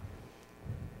gate.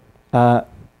 At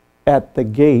the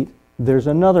gate, there's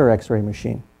another X-ray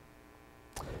machine.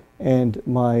 And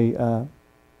my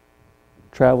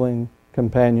traveling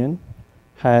companion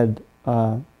had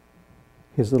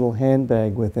his little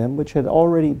handbag with him, which had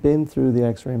already been through the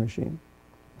X-ray machine.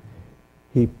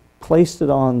 He placed it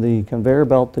on the conveyor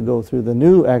belt to go through the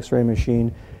new X-ray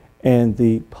machine, and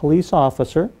the police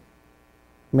officer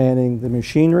manning the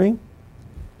machinery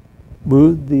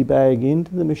moved the bag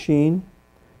into the machine,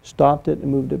 stopped it and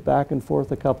moved it back and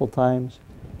forth a couple times,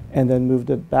 and then moved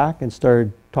it back and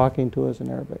started talking to us in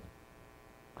Arabic.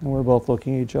 And we're both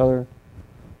looking at each other.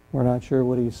 We're not sure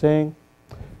what he's saying.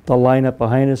 The lineup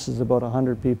behind us is about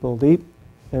 100 people deep,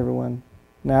 everyone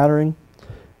nattering.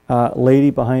 Lady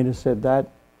behind us said, "That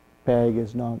bag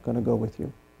is not going to go with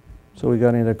you." So we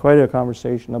got into quite a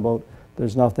conversation about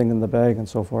there's nothing in the bag and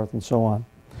so forth and so on.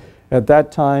 At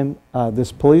that time,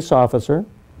 this police officer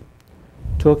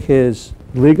took his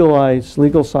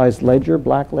legal-sized ledger,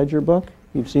 black ledger book,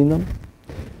 you've seen them,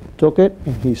 took it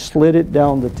and he slid it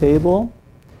down the table.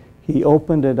 He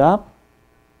opened it up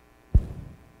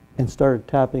and started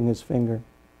tapping his finger.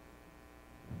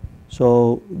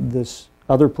 So this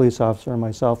other police officer and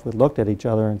myself, we looked at each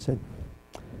other and said,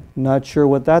 "Not sure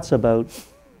what that's about."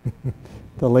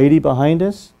 The lady behind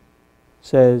us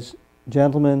says,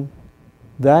 "Gentlemen,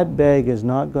 that bag is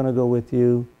not going to go with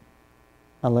you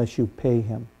unless you pay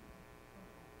him."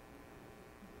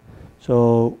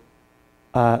 So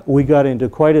we got into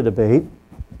quite a debate.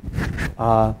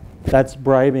 That's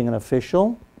bribing an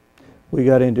official. We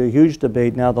got into a huge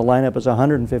debate. Now the lineup is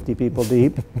 150 people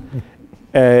deep.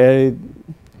 The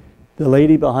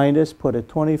lady behind us put a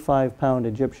 25-pound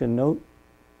Egyptian note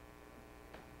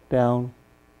down.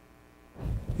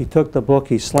 He took the book,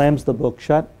 he slams the book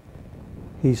shut,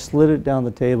 he slid it down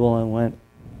the table and went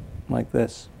like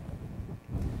this.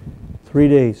 3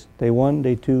 days, day 1,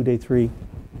 day 2, day 3.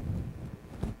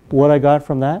 What I got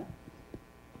from that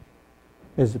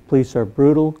is the police are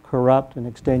brutal, corrupt, and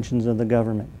extensions of the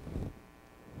government.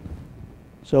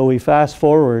 So we fast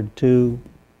forward to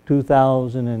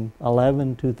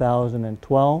 2011,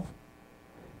 2012,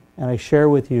 and I share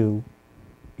with you,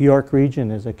 York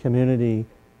Region is a community,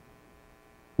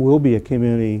 will be a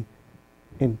community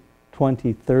in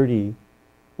 2030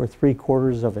 where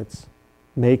 3/4 of its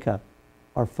makeup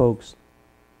are folks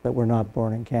that were not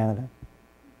born in Canada.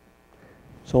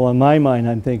 So in my mind,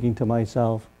 I'm thinking to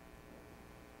myself,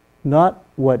 not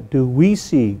what do we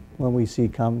see when we see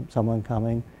someone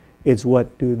coming, it's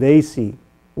what do they see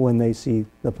when they see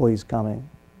the police coming.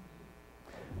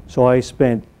 So I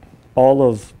spent all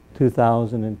of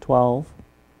 2012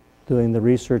 doing the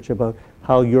research about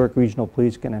how York Regional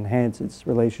Police can enhance its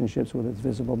relationships with its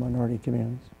visible minority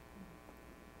communities.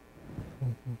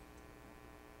 Mm-hmm.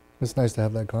 It's nice to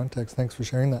have that context. Thanks for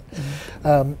sharing that.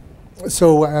 Mm-hmm.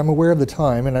 So I'm aware of the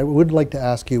time, and I would like to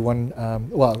ask you one,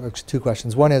 well, actually 2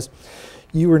 questions. One is,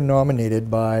 you were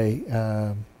nominated by,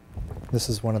 this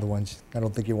is one of the ones I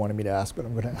don't think you wanted me to ask, but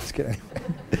I'm going to ask it anyway.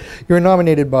 You were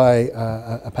nominated by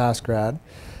a past grad,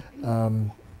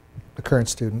 a current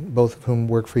student, both of whom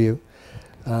work for you,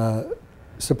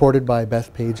 supported by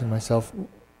Beth Page and myself.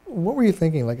 What were you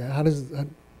thinking? Like, how does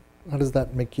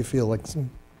that make you feel? Like, in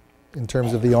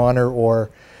terms of the honor or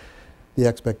the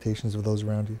expectations of those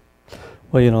around you?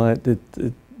 Well, you know,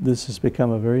 this has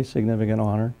become a very significant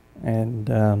honor,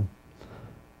 and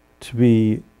to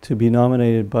be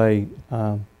nominated by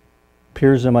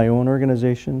peers in my own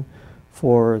organization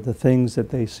for the things that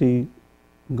they see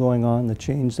going on, the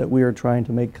change that we are trying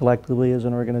to make collectively as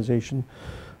an organization,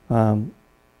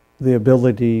 the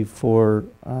ability for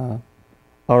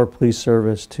our police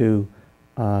service to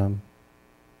not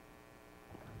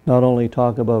only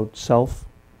talk about self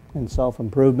and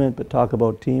self-improvement, but talk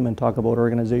about team and talk about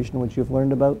organization, which you've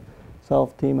learned about,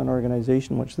 self, team, and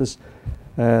organization, which this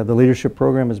the leadership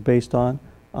program is based on.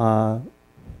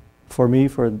 For me,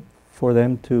 for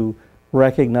them to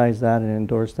recognize that and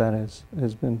endorse that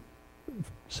has been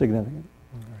significant.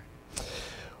 Right.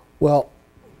 Well,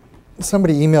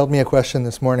 somebody emailed me a question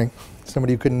this morning.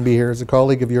 Somebody who couldn't be here is a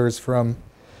colleague of yours from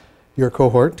your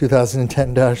cohort,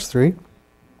 2010-3.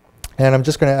 And I'm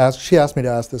just going to ask, she asked me to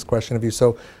ask this question of you.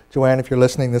 So, Joanne, if you're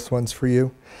listening, this one's for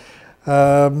you.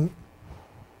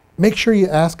 Make sure you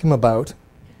ask him about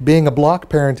being a block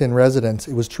parent in residence.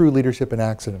 It was true leadership in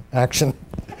action.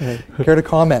 Care to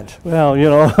comment? Well, you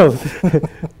know,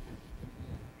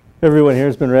 everyone here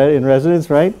has been in residence,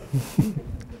 right?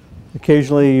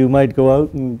 Occasionally you might go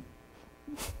out and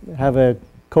have a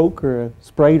Coke or a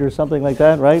Sprite or something like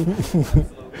that, right?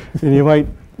 And you might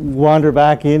wander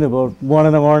back in about 1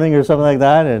 in the morning or something like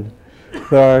that, and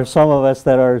there are some of us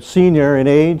that are senior in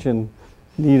age and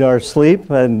need our sleep,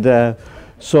 and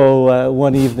so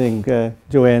one evening,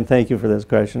 Joanne, thank you for this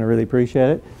question, I really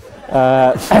appreciate it.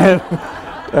 Part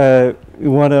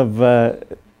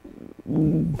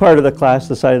of the class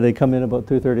decided they'd come in about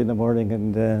 2:30 in the morning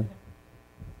and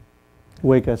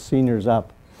wake us seniors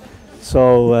up.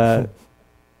 So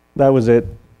that was it.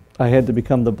 I had to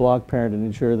become the block parent and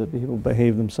ensure that people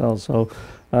behave themselves. So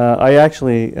I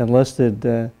actually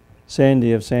enlisted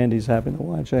Sandy, if Sandy's happy to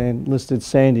watch, I enlisted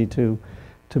Sandy to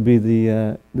be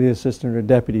the assistant or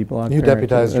deputy block parent. You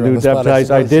deputized her.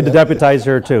 I did deputize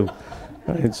her too.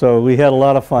 Right, so we had a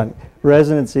lot of fun.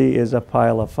 Residency is a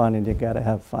pile of fun, and you got to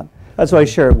have fun. That's why I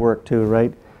share at work too,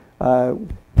 right?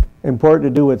 Important to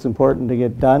do what's important to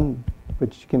get done,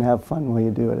 but you can have fun while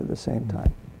you do it at the same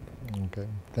time. Okay,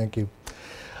 thank you.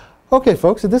 Okay,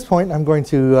 folks, at this point, I'm going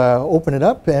to open it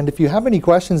up, and if you have any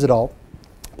questions at all,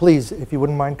 please, if you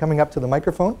wouldn't mind coming up to the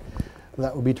microphone,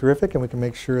 that would be terrific, and we can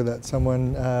make sure that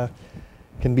someone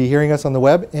can be hearing us on the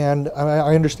web. And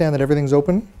I understand that everything's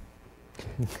open.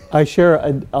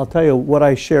 I'll tell you what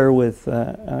I share with,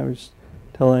 I was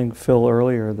telling Phil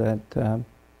earlier that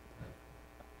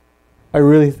I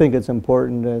really think it's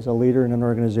important as a leader in an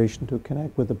organization to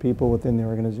connect with the people within the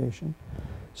organization.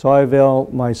 So I avail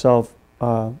myself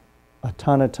a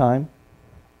ton of time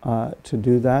to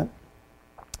do that.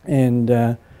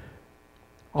 And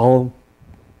I'll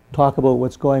talk about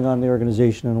what's going on in the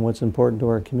organization and what's important to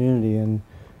our community. And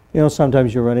you know,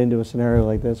 sometimes you run into a scenario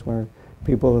like this where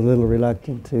people are a little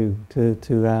reluctant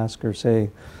to ask or say.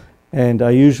 And I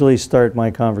usually start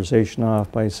my conversation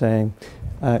off by saying,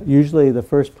 usually the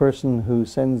first person who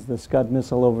sends the Scud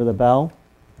missile over the bow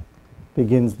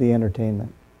begins the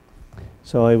entertainment.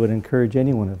 So I would encourage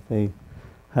anyone, if they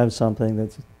have something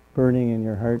that's burning in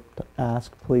your heart to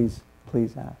ask, please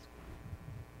ask.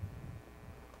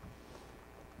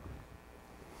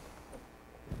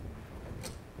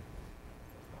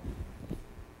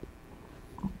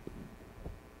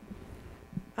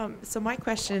 So my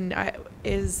question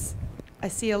is, I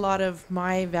see a lot of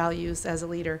my values as a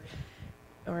leader,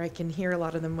 or I can hear a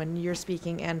lot of them when you're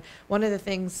speaking, and one of the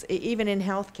things, even in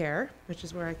healthcare, which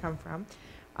is where I come from,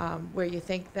 where you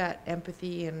think that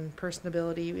empathy and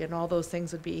personability and all those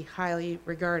things would be highly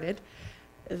regarded,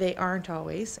 they aren't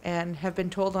always, and have been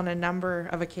told on a number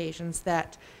of occasions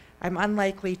that I'm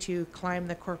unlikely to climb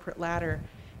the corporate ladder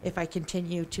if I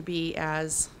continue to be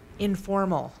as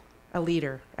informal a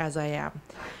leader as I am,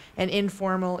 and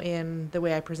informal in the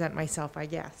way I present myself, I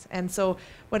guess. And so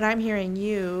when I'm hearing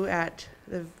you at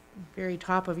the very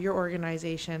top of your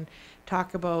organization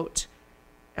talk about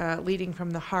leading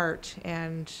from the heart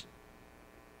and,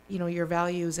 you know, your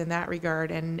values in that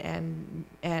regard, and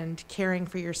caring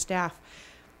for your staff,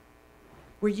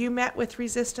 were you met with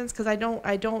resistance? Because I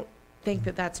don't think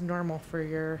that that's normal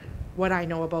for what I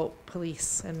know about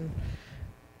police and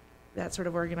that sort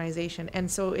of organization. And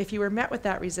so if you were met with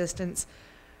that resistance,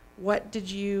 what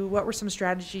were some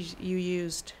strategies you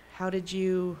used? How did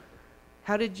you,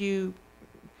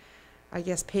 I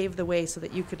guess, pave the way so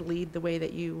that you could lead the way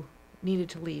that you needed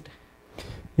to lead?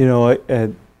 You know,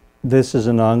 this is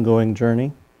an ongoing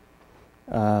journey.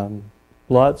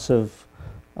 Lots of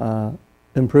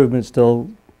improvement still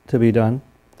to be done.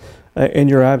 And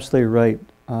you're absolutely right.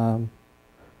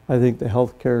 I think the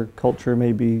healthcare culture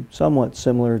may be somewhat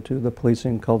similar to the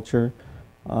policing culture.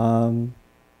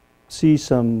 See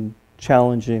some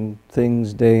challenging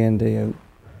things day in, day out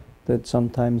that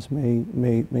sometimes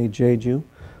may jade you.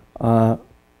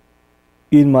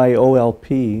 In my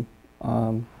OLP,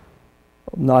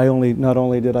 not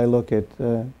only did I look at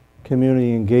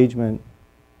community engagement,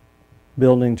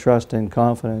 building trust and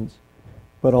confidence,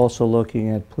 but also looking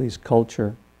at police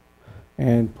culture.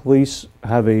 And police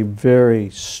have a very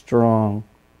strong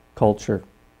culture.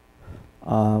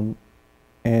 And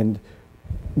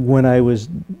when I was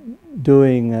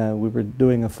doing, we were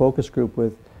doing a focus group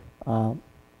with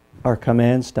our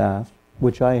command staff,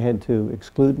 which I had to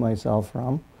exclude myself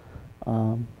from.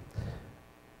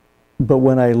 But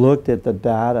when I looked at the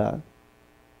data,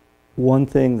 one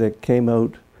thing that came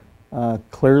out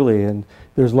clearly, and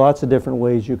there's lots of different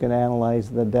ways you can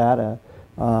analyze the data.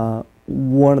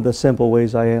 One of the simple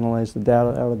ways I analyzed the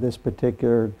data out of this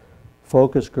particular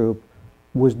focus group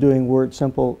was doing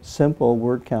simple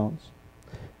word counts.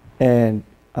 And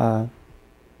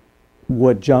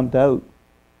what jumped out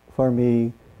for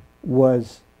me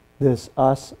was this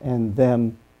us and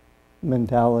them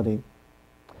mentality.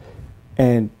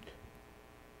 And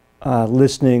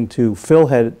listening to Phil,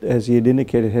 as he had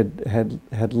indicated,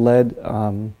 had led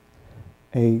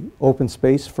a open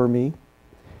space for me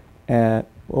at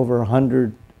over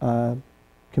 100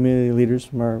 community leaders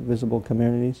from our visible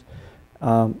communities,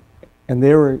 and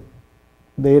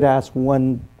they'd asked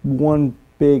one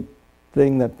big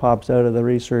thing that pops out of the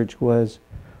research was,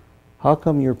 how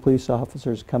come your police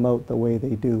officers come out the way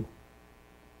they do?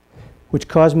 Which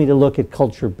caused me to look at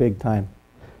culture big time.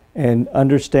 And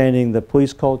understanding the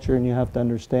police culture, and you have to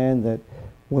understand that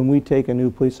when we take a new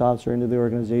police officer into the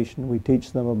organization, we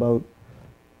teach them about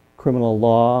criminal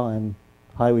law and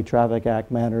Highway Traffic Act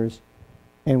matters,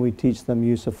 and we teach them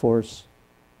use of force,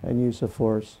 and use of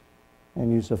force,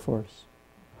 and use of force.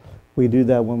 We do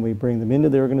that when we bring them into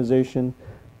the organization.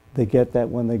 They get that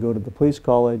when they go to the police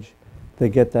college. They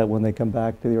get that when they come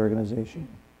back to the organization.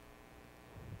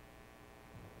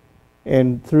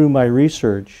 And through my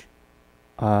research,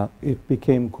 it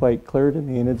became quite clear to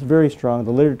me, and it's very strong.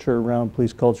 The literature around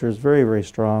police culture is very, very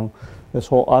strong. This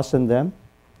whole us and them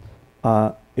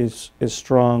is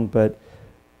strong, but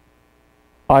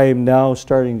I am now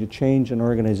starting to change an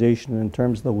organization in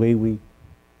terms of the way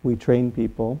we train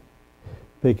people,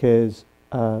 because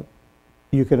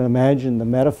you can imagine the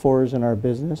metaphors in our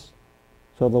business.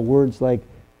 So the words like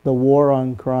the war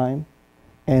on crime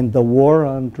and the war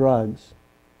on drugs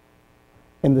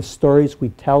and the stories we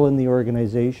tell in the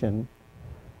organization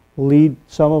lead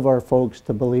some of our folks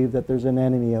to believe that there's an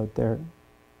enemy out there.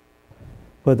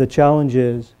 But the challenge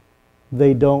is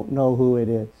they don't know who it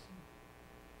is.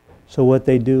 So what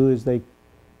they do is they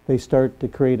start to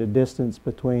create a distance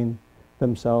between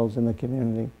themselves and the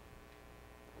community.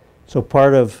 So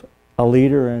part of a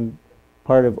leader and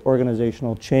part of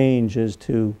organizational change is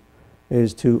to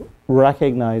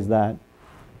recognize that,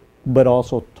 but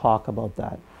also talk about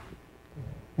that.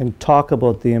 And talk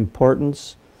about the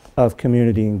importance of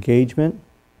community engagement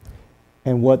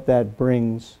and what that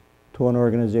brings to an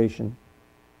organization.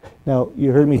 Now,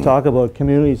 you heard me talk about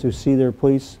communities who see their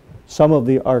police. Some of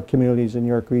our communities in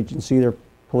York Region see their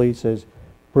police as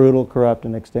brutal, corrupt,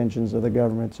 and extensions of the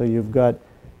government. So you've got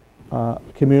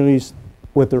communities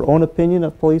with their own opinion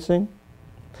of policing,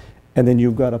 and then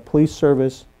you've got a police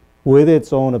service with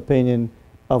its own opinion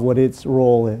of what its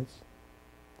role is.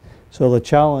 So the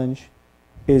challenge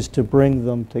is to bring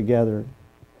them together.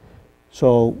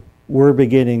 So we're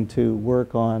beginning to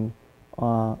work on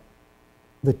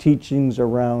the teachings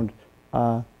around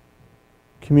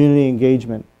community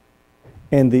engagement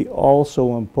and the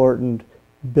also important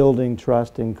building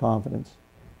trust and confidence.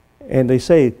 And they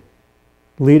say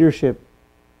leadership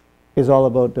is all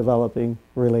about developing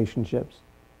relationships.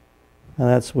 And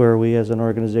that's where we as an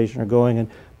organization are going.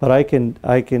 But I can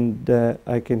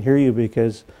hear you,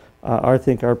 because I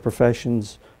think our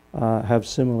professions have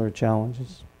similar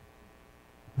challenges.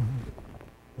 Mm-hmm.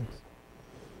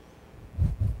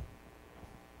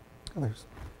 Others?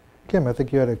 Kim, I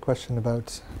think you had a question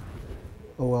about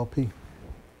OLP.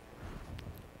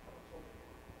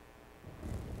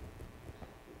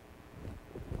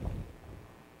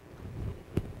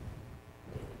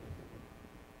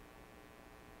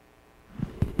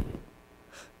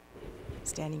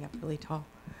 Standing up really tall.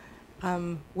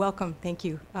 Welcome, thank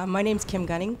you. My name's Kim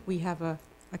Gunning. We have a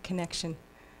connection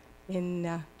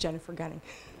in Jennifer Gunning.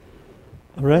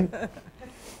 All right.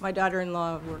 My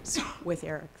daughter-in-law works with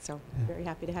Eric, so very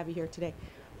happy to have you here today.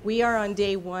 We are on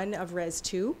day 1 of Res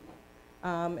 2,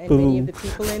 and many of the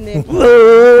people in the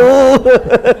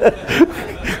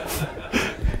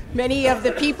many of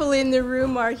the people in the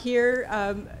room are here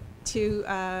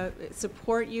to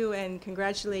support you and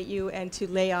congratulate you and to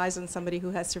lay eyes on somebody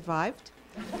who has survived.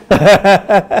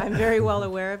 I'm very well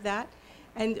aware of that.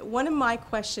 And one of my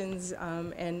questions,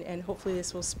 and hopefully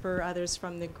this will spur others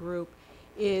from the group,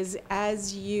 is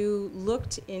as you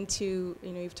looked into,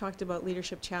 you've talked about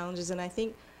leadership challenges, and I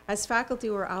think as faculty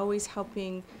we're always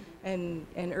helping and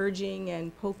urging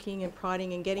and poking and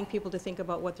prodding and getting people to think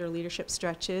about what their leadership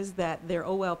stretch is, that their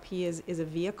OLP is a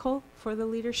vehicle for the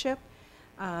leadership,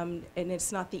 and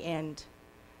it's not the end.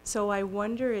 So I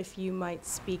wonder if you might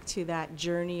speak to that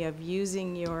journey of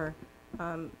using your,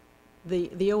 the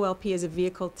OLP as a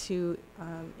vehicle to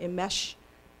enmesh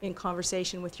in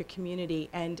conversation with your community,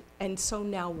 and so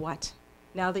now what?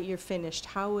 Now that you're finished,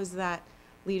 how is that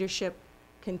leadership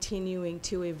continuing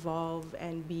to evolve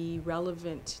and be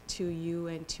relevant to you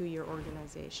and to your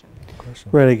organization?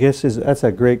 Right, I guess that's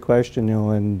a great question,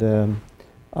 and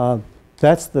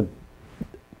that's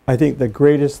I think the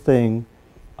greatest thing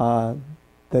that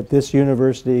this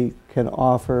university can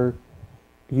offer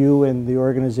you and the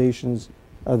organizations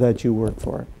that you work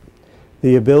for.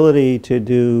 The ability to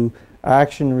do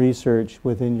action research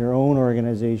within your own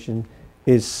organization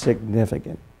is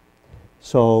significant.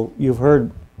 So you've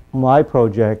heard my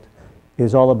project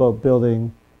is all about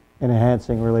building and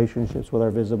enhancing relationships with our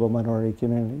visible minority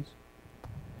communities.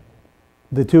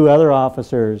 The 2 other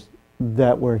officers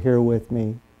that were here with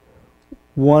me,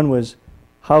 one was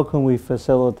how can we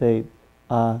facilitate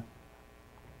an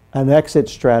exit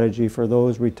strategy for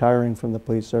those retiring from the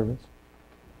police service.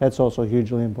 That's also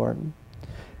hugely important.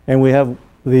 And we have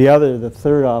the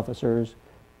 3rd officers,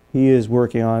 he is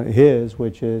working on his,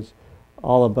 which is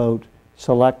all about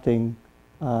selecting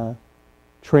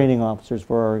training officers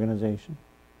for our organization.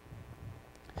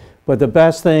 But the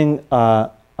best thing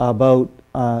about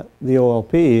the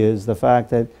OLP is the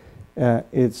fact that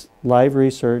it's live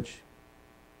research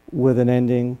with an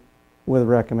ending with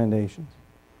recommendations.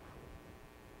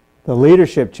 The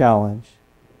leadership challenge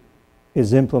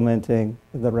is implementing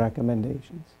the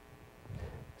recommendations.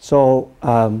 So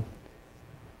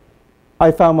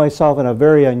I found myself in a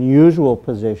very unusual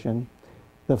position,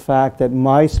 the fact that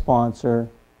my sponsor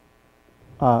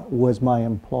was my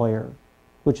employer,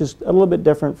 which is a little bit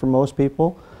different from most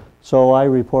people. So I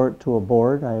report to a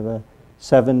board. I have a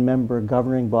 7-member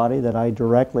governing body that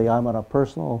I'm on a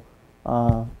personal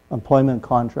employment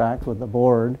contract with the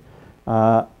board.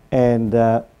 And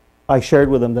I shared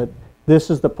with them that this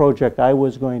is the project I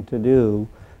was going to do.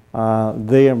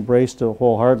 They embraced it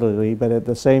wholeheartedly, but at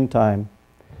the same time,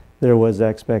 there was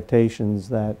expectations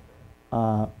that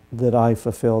that I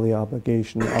fulfill the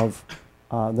obligation of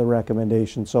the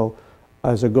recommendation. So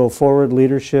as a go-forward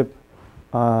leadership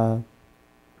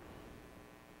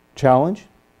challenge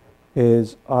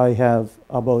is I have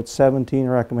about 17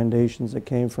 recommendations that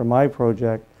came from my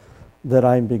project that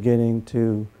I'm beginning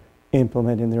to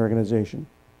implement in the organization,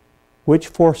 which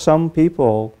for some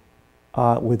people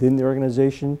within the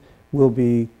organization will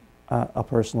be a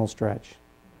personal stretch.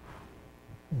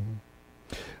 Mm-hmm.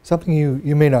 Something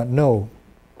you may not know,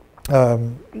 for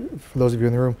those of you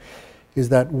in the room, is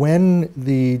that when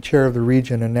the chair of the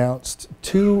region announced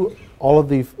to all of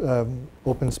the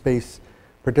open space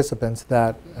participants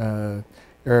that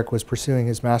Eric was pursuing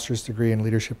his master's degree in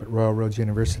leadership at Royal Roads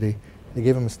University, they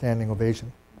gave him a standing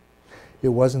ovation. It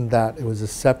wasn't that, it was a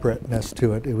separateness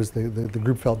to it. It was the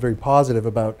group felt very positive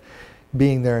about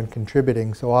being there and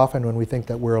contributing. So often when we think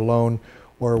that we're alone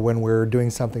or when we're doing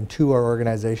something to our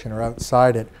organization or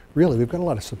outside it, really we've got a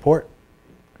lot of support.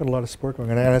 Got a lot of support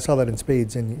going on, and I saw that in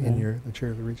spades in the chair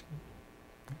of the region.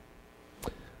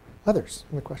 Others,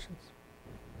 any questions?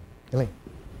 Elaine.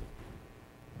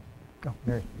 Oh,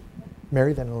 Mary.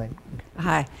 Mary, then Elaine.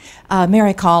 Okay. Hi,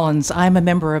 Mary Collins. I'm a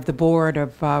member of the board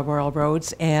of Royal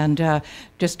Roads, and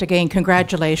just again,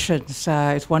 congratulations.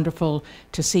 It's wonderful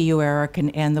to see you, Eric,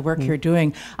 and the work you're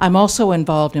doing. I'm also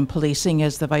involved in policing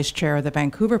as the vice chair of the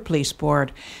Vancouver Police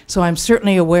Board, so I'm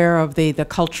certainly aware of the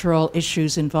cultural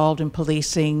issues involved in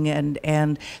policing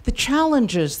and the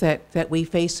challenges that we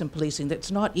face in policing.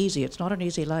 That's not easy. It's not an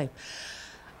easy life.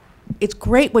 It's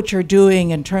great what you're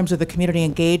doing in terms of the community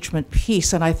engagement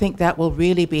piece, and I think that will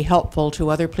really be helpful to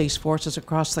other police forces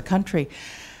across the country.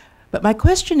 But my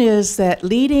question is that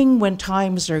leading when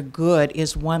times are good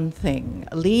is one thing.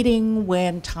 Leading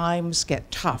when times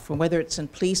get tough, and whether it's in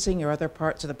policing or other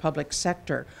parts of the public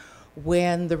sector,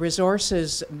 when the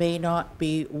resources may not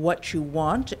be what you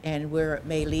want and where it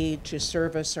may lead to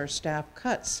service or staff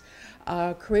cuts,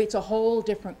 creates a whole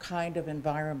different kind of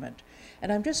environment.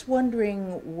 And I'm just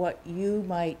wondering what you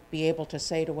might be able to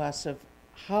say to us of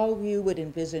how you would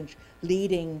envisage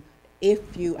leading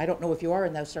if you, I don't know if you are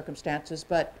in those circumstances,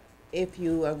 but if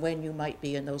you and when you might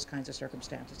be in those kinds of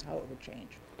circumstances, how it would change.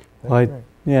 Well,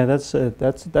 yeah, that's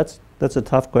a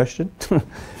tough question,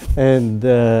 and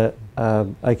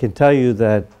I can tell you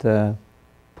that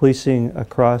policing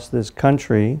across this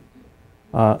country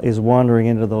is wandering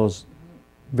into those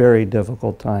very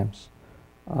difficult times.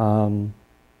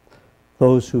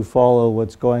 Those who follow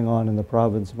what's going on in the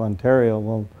province of Ontario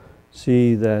will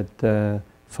see that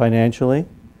financially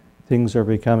things are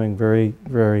becoming very,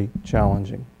 very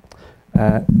challenging.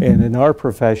 And in our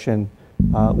profession,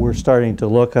 we're starting to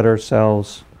look at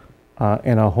ourselves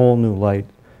in a whole new light,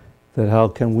 that how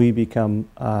can we become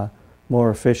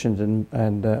more efficient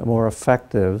and more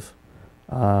effective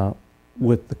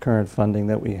with the current funding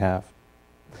that we have.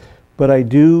 But I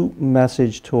do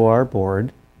message to our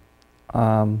board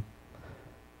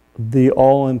the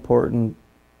all-important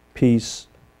piece,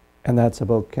 and that's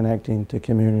about connecting to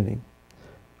community.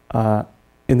 And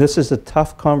this is a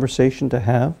tough conversation to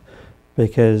have,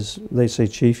 because they say,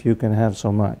 Chief, you can have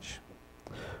so much.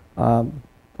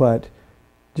 But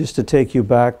just to take you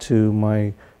back to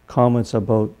my comments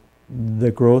about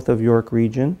the growth of York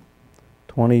Region,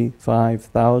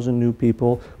 25,000 new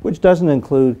people, which doesn't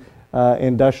include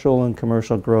industrial and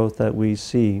commercial growth that we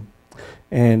see.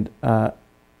 And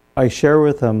I share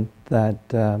with them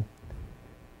that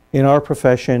in our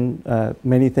profession,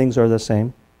 many things are the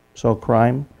same. So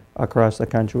crime across the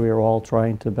country, we are all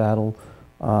trying to battle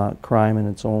crime in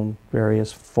its own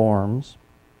various forms.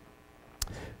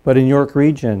 But in York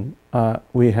Region,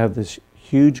 we have this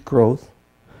huge growth.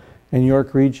 And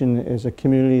York Region is a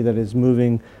community that is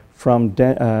moving from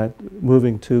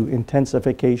moving to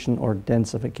intensification or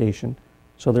densification.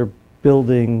 So they're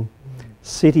building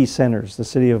city centers, the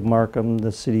city of Markham,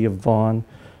 the city of Vaughan.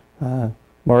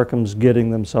 Markham's getting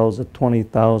themselves at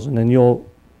 20,000, and you'll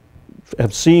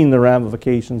have seen the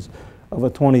ramifications of a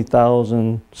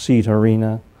 20,000 seat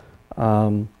arena.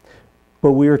 But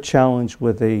we are challenged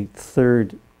with a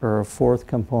third or a fourth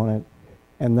component,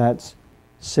 and that's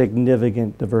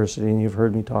significant diversity. And you've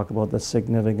heard me talk about the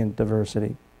significant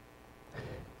diversity.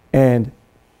 And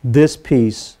this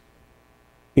piece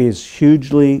is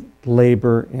hugely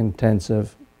labor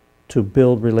intensive to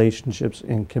build relationships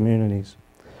in communities.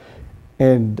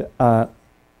 And I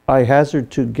hazard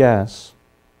to guess,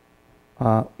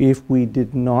 if we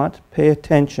did not pay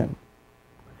attention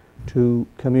to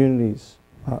communities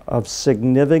of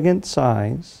significant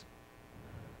size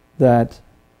that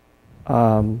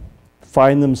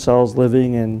find themselves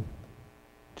living in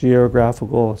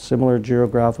similar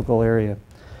geographical area,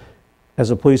 as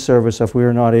a police service, if we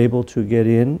are not able to get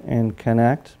in and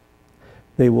connect,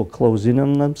 they will close in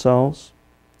on themselves.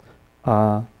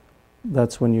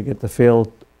 That's when you get the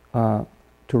fail to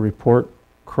report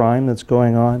crime that's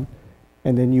going on,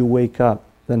 and then you wake up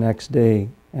the next day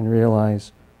and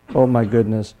realize, oh my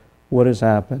goodness, what has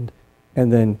happened?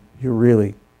 And then you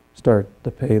really start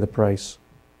to pay the price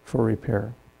for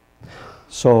repair.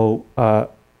 So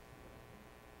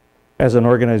as an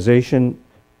organization,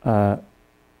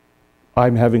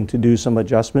 I'm having to do some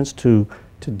adjustments to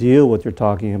deal with what you're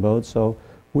talking about. So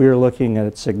we're looking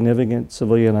at significant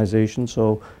civilianization,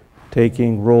 so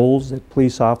taking roles that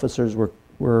police officers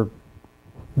were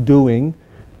doing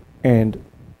and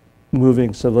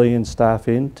moving civilian staff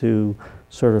in to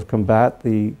sort of combat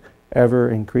the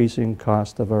ever-increasing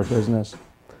cost of our business.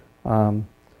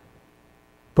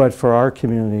 But for our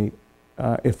community,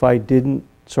 if I didn't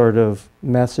sort of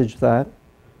message that,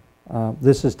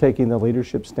 this is taking the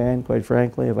leadership stand, quite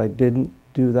frankly. If I didn't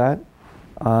do that,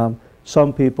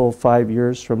 some people 5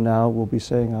 years from now will be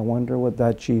saying, I wonder what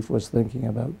that chief was thinking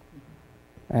about.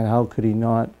 And how could he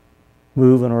not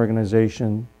move an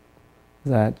organization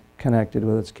that connected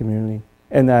with its community?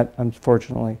 And that,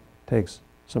 unfortunately, takes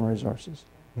some resources.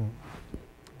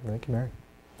 Thank you, Mary.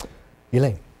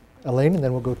 Elaine, and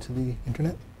then we'll go to the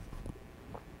internet.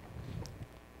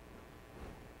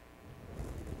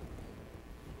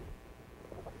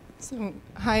 So,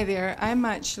 hi there. I'm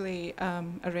actually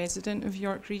a resident of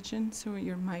York Region, so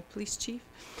you're my police chief.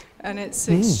 And it's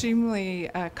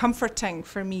extremely comforting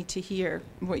for me to hear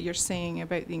what you're saying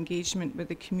about the engagement with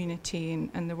the community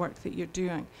and the work that you're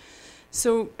doing.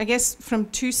 So I guess from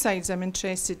two sides, I'm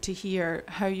interested to hear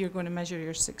how you're going to measure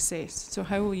your success. So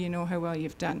how will you know how well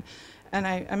you've done? And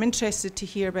I'm interested to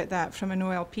hear about that from an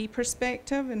OLP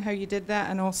perspective and how you did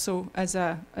that, and also as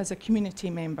a community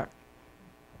member.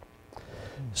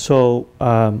 So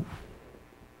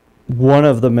one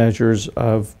of the measures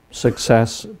of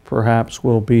success perhaps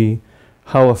will be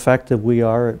how effective we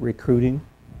are at recruiting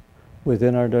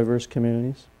within our diverse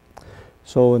communities.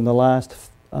 So in the last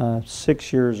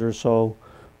 6 years or so,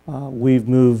 we've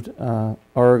moved our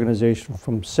organization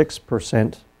from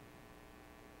 6%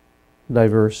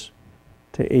 diverse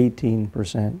to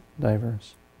 18%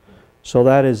 diverse. So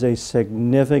that is a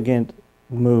significant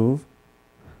move,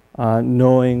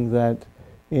 knowing that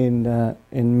in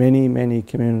many, many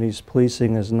communities,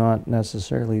 policing is not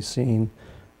necessarily seen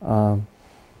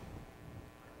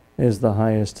as the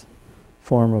highest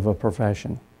form of a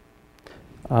profession.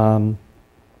 But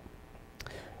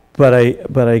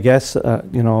I guess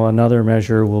you know, another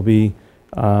measure will be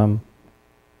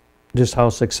just how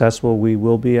successful we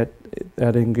will be at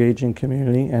engaging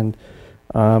community, and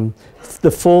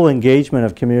the full engagement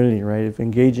of community, right? If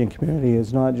engaging community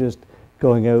is not just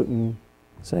going out and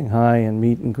saying hi and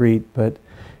meet and greet, but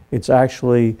it's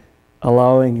actually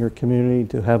allowing your community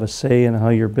to have a say in how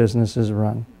your business is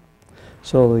run.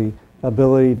 So the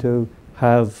ability to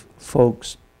have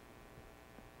folks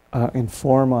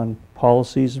inform on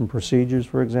policies and procedures,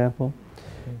 for example.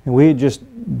 And we had just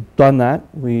done that.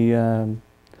 We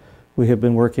have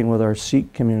been working with our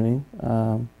Sikh community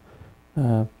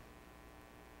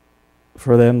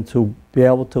for them to be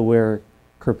able to wear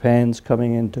kirpans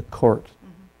coming into court.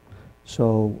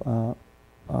 So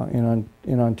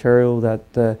in Ontario,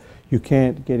 that you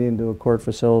can't get into a court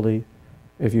facility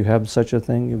if you have such a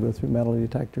thing. You go through metal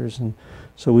detectors, and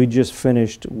so we just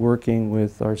finished working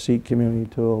with our Sikh community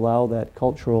to allow that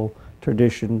cultural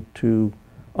tradition to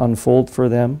unfold for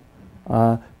them.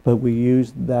 But we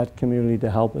used that community to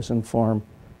help us inform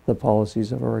the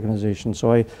policies of our organization.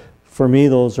 So for me,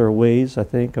 those are ways, I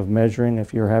think, of measuring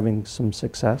if you're having some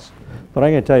success. But I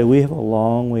gotta tell you, we have a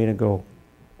long way to go.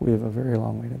 We have a very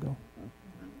long way to go.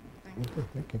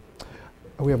 Thank you.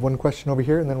 We have one question over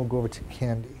here, and then we'll go over to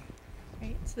Candy.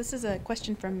 Right, so this is a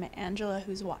question from Angela,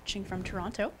 who's watching from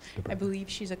Toronto. I believe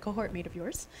she's a cohort mate of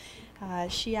yours.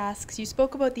 She asks, you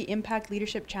spoke about the impact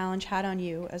Leadership Challenge had on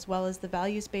you, as well as the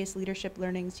values-based leadership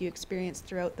learnings you experienced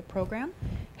throughout the program.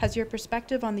 Has your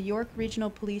perspective on the York Regional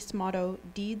Police motto,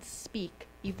 "Deeds Speak,"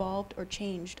 evolved or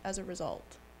changed as a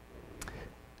result?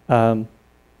 That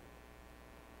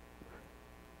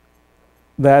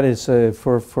is,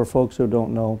 for folks who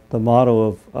don't know, the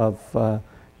motto of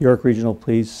York Regional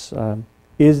Police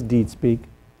is "Deed Speak,"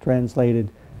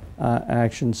 translated,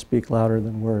 actions speak louder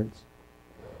than words.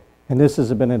 And this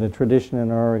has been a tradition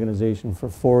in our organization for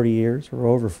 40 years, or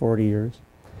over 40 years.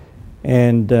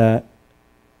 And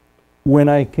when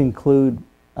I conclude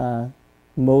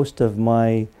most of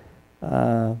my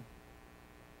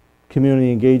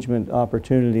community engagement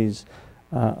opportunities,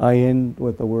 I end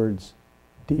with the words,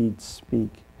 "Deeds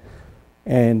speak."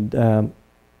 And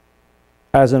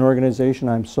as an organization,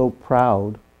 I'm so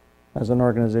proud, that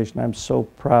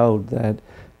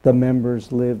the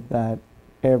members live that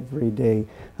every day.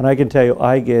 And I can tell you,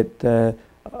 I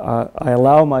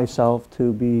allow myself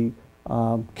to be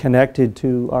connected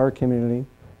to our community.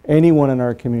 Anyone in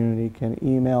our community can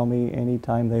email me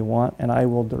anytime they want, and I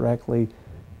will directly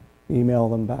email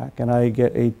them back. And I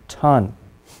get a ton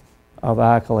of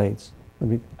accolades,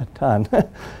 a ton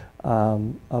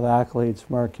of accolades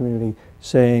from our community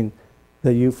saying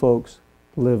that you folks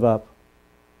live up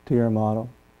to your motto.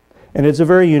 And it's a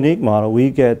very unique motto.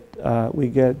 We get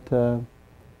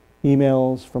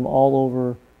emails from all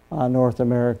over North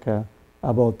America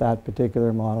about that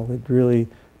particular model. It really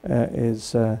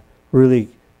really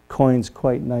coins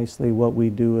quite nicely what we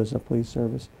do as a police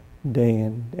service day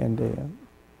in and day out.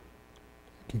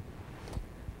 Thank you.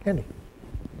 Candy.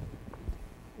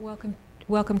 Welcome,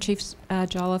 Chief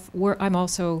Jolliffe. I'm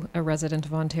also a resident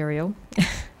of Ontario.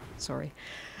 Sorry.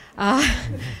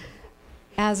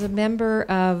 As a member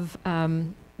of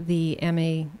the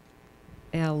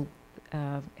MAL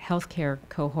healthcare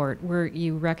cohort,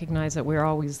 you recognize that we're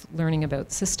always learning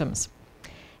about systems.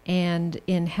 And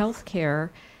in healthcare,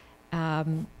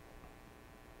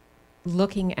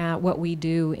 looking at what we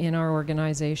do in our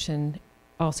organization,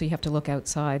 also you have to look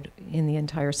outside in the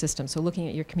entire system. So looking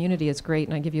at your community is great,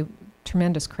 and I give you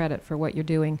tremendous credit for what you're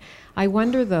doing. I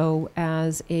wonder, though,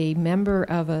 as a member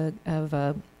of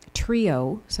a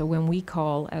trio, so when we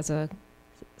call as a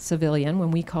civilian, when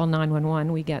we call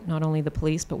 911, we get not only the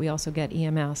police, but we also get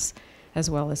EMS as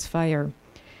well as fire.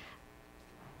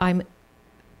 I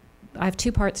have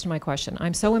two parts to my question.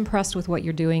 I'm so impressed with what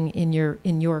you're doing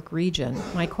in York region.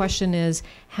 My question is,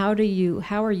 how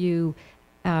are you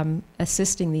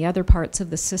assisting the other parts of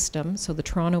the system, so the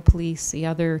Toronto Police, the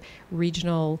other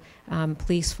regional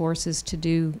police forces, to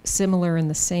do similar and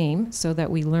the same, so that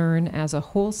we learn as a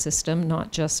whole system,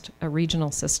 not just a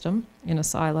regional system in a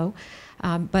silo.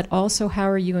 But also, how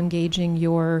are you engaging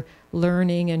your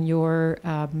learning and your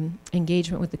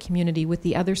engagement with the community, with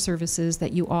the other services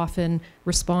that you often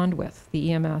respond with,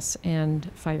 the EMS and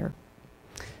fire?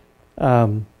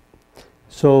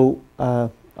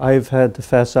 I've had to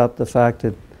fess up the fact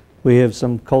that we have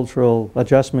some cultural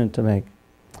adjustment to make.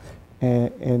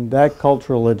 And that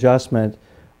cultural adjustment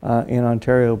in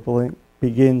Ontario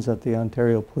begins at the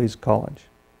Ontario Police College.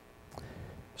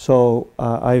 So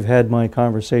I've had my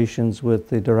conversations with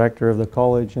the director of the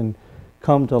college and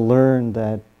come to learn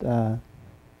that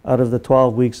out of the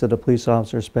 12 weeks that a police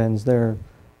officer spends there,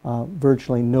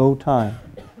 virtually no time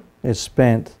is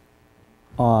spent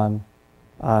on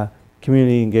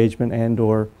community engagement and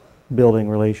or building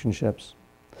relationships.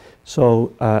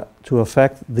 So to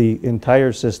affect the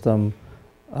entire system,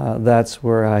 that's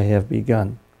where I have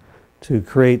begun, to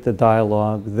create the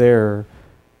dialogue there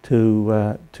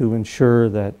to ensure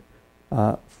that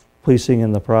policing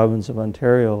in the province of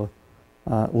Ontario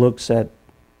looks at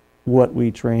what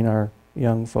we train our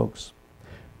young folks.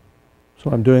 So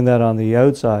I'm doing that on the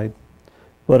outside,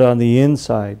 but on the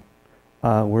inside,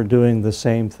 we're doing the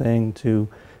same thing to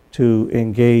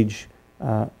engage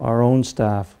our own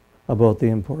staff about the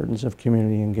importance of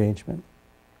community engagement.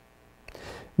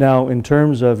 Now, in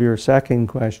terms of your second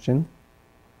question,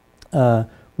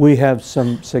 we have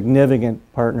some significant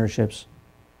partnerships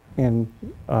in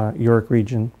York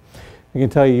Region. I can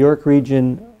tell you, York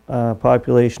Region,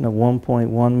 population of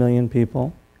 1.1 million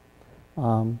people.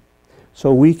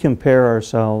 So we compare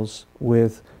ourselves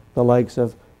with the likes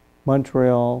of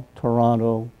Montreal,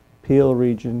 Toronto, Peel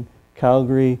Region,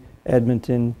 Calgary,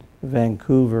 Edmonton,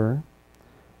 Vancouver,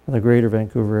 the greater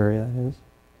Vancouver area that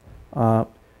is.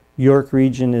 York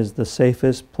Region is the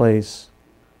safest place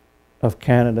of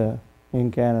Canada, in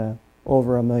Canada,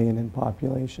 over 1 million in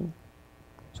population.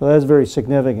 So that's very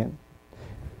significant.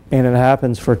 And it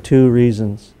happens for two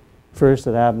reasons. First,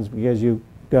 it happens because you've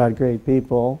got great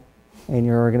people in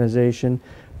your organization.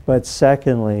 But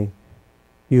secondly,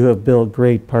 you have built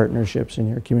great partnerships in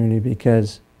your community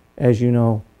because, as you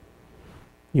know,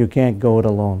 you can't go it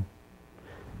alone.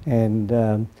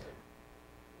 And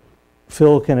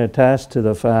Phil can attest to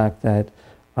the fact that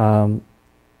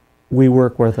we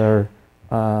work with our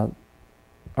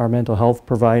mental health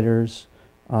providers.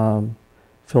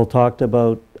 Phil talked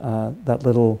about that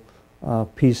little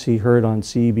piece he heard on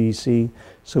CBC.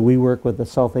 So we work with the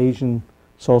South Asian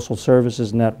Social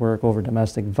Services Network over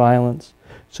domestic violence.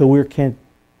 So we're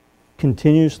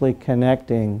continuously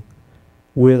connecting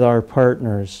with our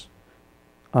partners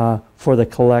for the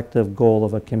collective goal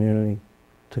of a community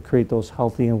to create those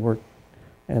healthy and work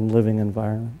and living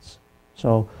environments.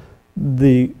 So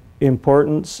the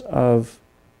importance of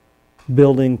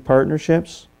building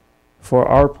partnerships for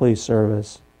our police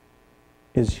service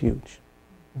is huge.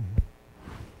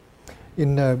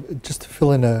 Just to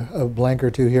fill in a blank or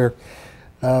two here,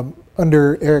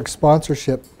 under Eric's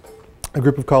sponsorship, a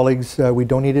group of colleagues, we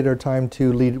donated our time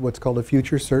to lead what's called a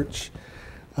future search.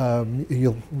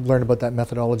 You'll learn about that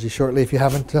methodology shortly if you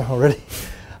haven't already.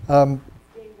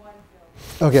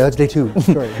 Okay, that's day two.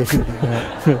 Sorry, day two.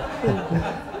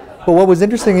 But what was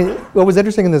interesting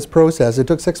in this process, it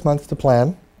took 6 months to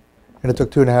plan, and it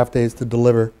took 2.5 days to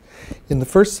deliver. In the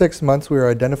first 6 months, we were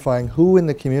identifying who in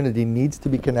the community needs to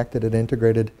be connected and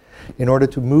integrated in order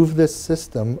to move this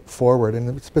system forward. And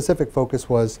the specific focus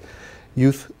was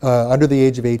youth under the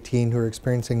age of 18 who are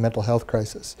experiencing mental health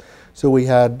crisis. So we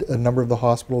had a number of the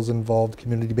hospitals involved,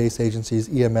 community-based agencies,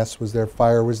 EMS was there,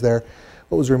 fire was there.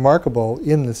 What was remarkable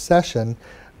in the session,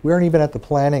 we aren't even at the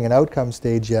planning and outcome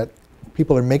stage yet.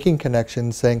 People are making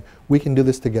connections saying, we can do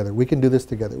this together, we can do this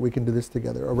together, we can do this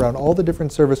together, around all the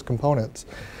different service components.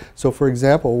 So for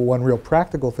example, one real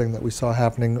practical thing that we saw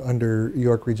happening under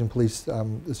York Region Police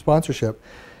sponsorship,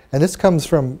 and this comes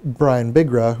from Brian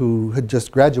Bigra, who had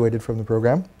just graduated from the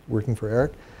program, working for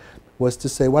Eric, was to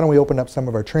say, why don't we open up some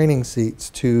of our training seats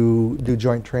to do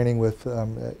joint training with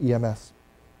EMS.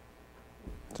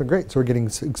 So great, so we're getting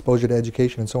exposure to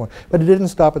education and so on. But it didn't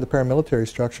stop at the paramilitary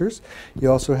structures.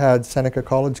 You also had Seneca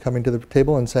College coming to the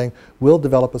table and saying, we'll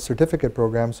develop a certificate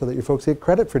program so that your folks get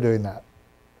credit for doing that.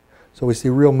 So we see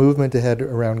real movement ahead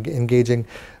around engaging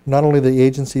not only the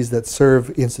agencies that serve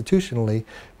institutionally,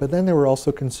 but then there were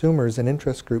also consumers and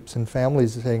interest groups and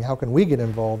families saying, how can we get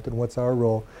involved and what's our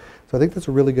role? So I think that's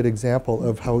a really good example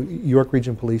of how York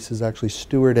Region Police is actually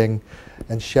stewarding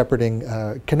and shepherding,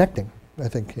 connecting I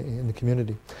think, in the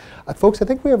community. Folks, I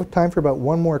think we have time for about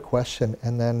one more question,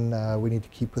 and then we need to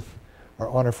keep with our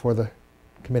honor for the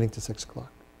committing to 6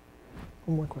 o'clock.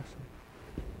 One more question.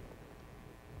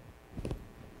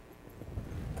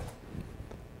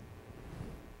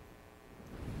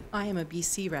 I am a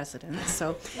BC resident,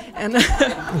 so, and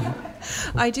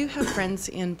I do have friends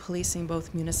in policing,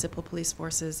 both municipal police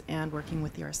forces and working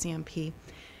with the RCMP.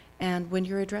 And when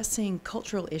you're addressing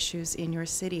cultural issues in your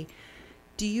city,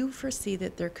 do you foresee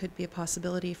that there could be a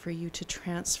possibility for you to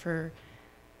transfer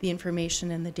the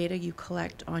information and the data you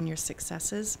collect on your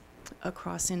successes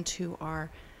across into our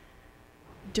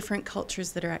different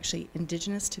cultures that are actually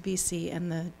indigenous to BC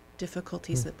and the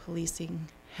difficulties that policing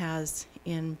has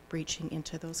in breaching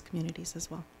into those communities as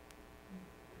well?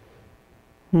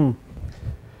 You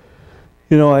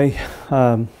know,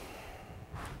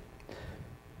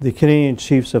 the Canadian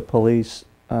Chiefs of Police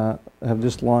have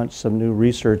just launched some new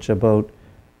research about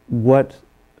what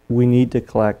we need to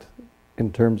collect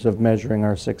in terms of measuring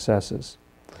our successes.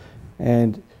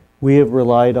 And we have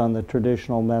relied on the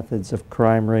traditional methods of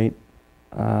crime rate,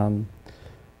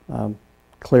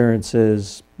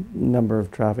 clearances, number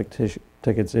of traffic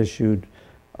tickets issued.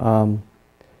 But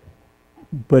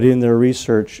in their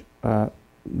research,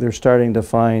 they're starting to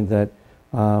find that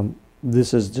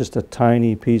this is just a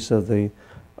tiny piece of the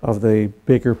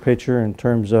bigger picture in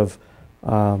terms of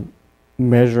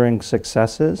measuring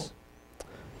successes.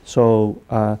 So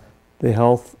the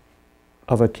health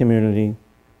of a community,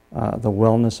 the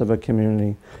wellness of a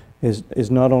community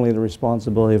is not only the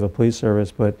responsibility of a police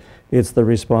service, but it's the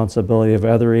responsibility of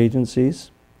other agencies.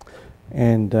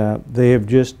 And they have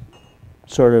just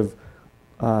sort of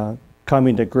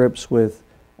coming to grips with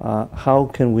how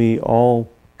can we all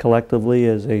collectively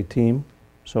as a team,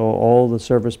 so all the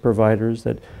service providers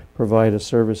that provide a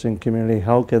service in community,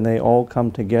 how can they all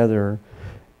come together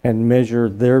and measure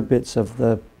their bits of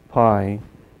the pie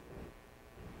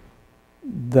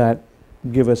that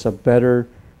give us a better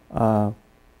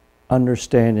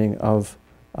understanding of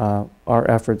our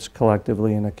efforts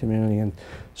collectively in a community. And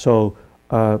so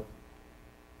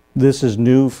this is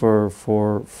new for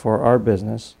our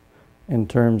business in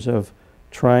terms of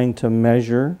trying to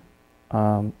measure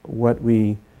what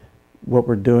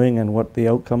we're doing and what the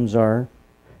outcomes are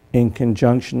in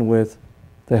conjunction with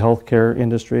the healthcare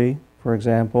industry, for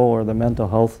example, or the mental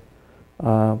health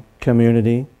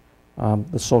community,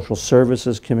 the social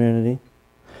services community,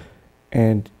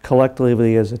 and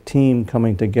collectively as a team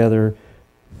coming together,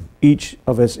 each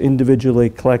of us individually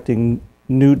collecting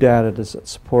new data that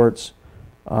supports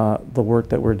the work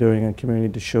that we're doing in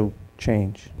community to show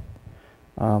change.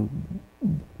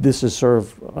 This is sort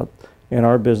of, in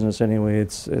our business anyway,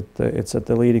 it's at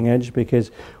the leading edge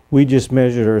because we just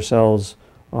measured ourselves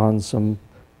on some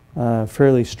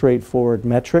fairly straightforward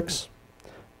metrics.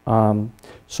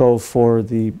 So for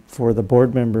the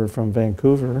board member from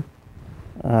Vancouver,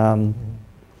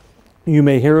 you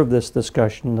may hear of this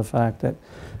discussion, the fact that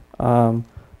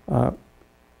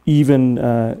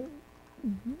even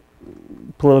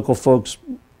political folks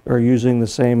are using the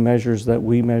same measures that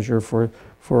we measure for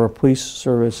a police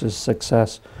service's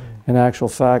success. In actual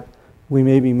fact, we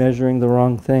may be measuring the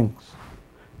wrong things.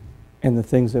 And the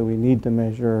things that we need to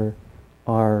measure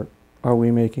are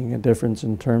we making a difference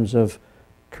in terms of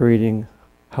creating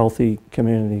healthy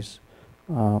communities?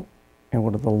 And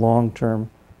what are the long-term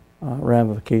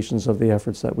ramifications of the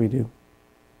efforts that we do?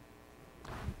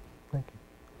 Thank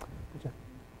you.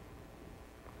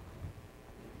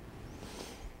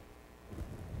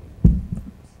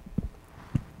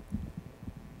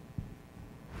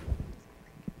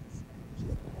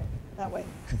 That way.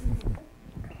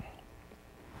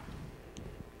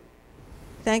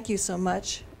 Thank you so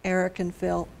much, Eric and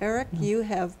Phil. Eric, you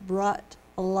have brought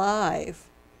alive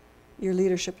your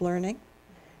leadership learning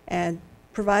and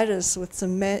provided us with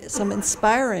some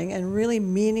inspiring and really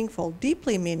meaningful,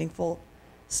 deeply meaningful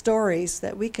stories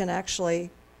that we can actually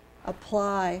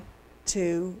apply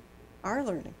to our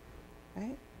learning,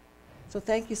 right? So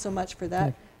thank you so much for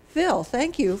that. Phil,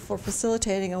 thank you for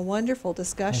facilitating a wonderful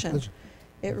discussion. My pleasure.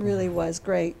 It really was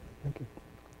great. Thank you.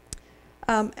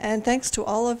 And thanks to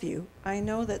all of you. I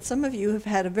know that some of you have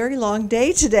had a very long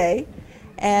day today,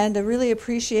 and I really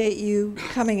appreciate you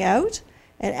coming out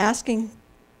and asking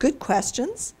good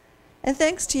questions. And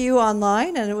thanks to you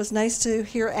online, and it was nice to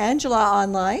hear Angela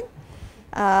online.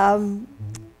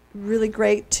 Really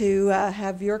great to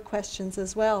have your questions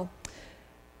as well.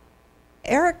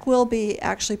 Eric will be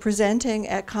actually presenting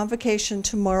at Convocation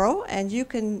tomorrow, and you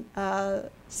can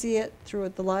see it through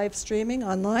the live streaming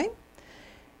online.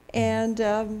 And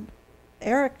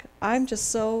Eric, I'm just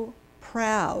so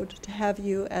proud to have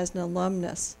you as an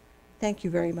alumnus Thank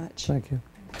you very much. Thank you.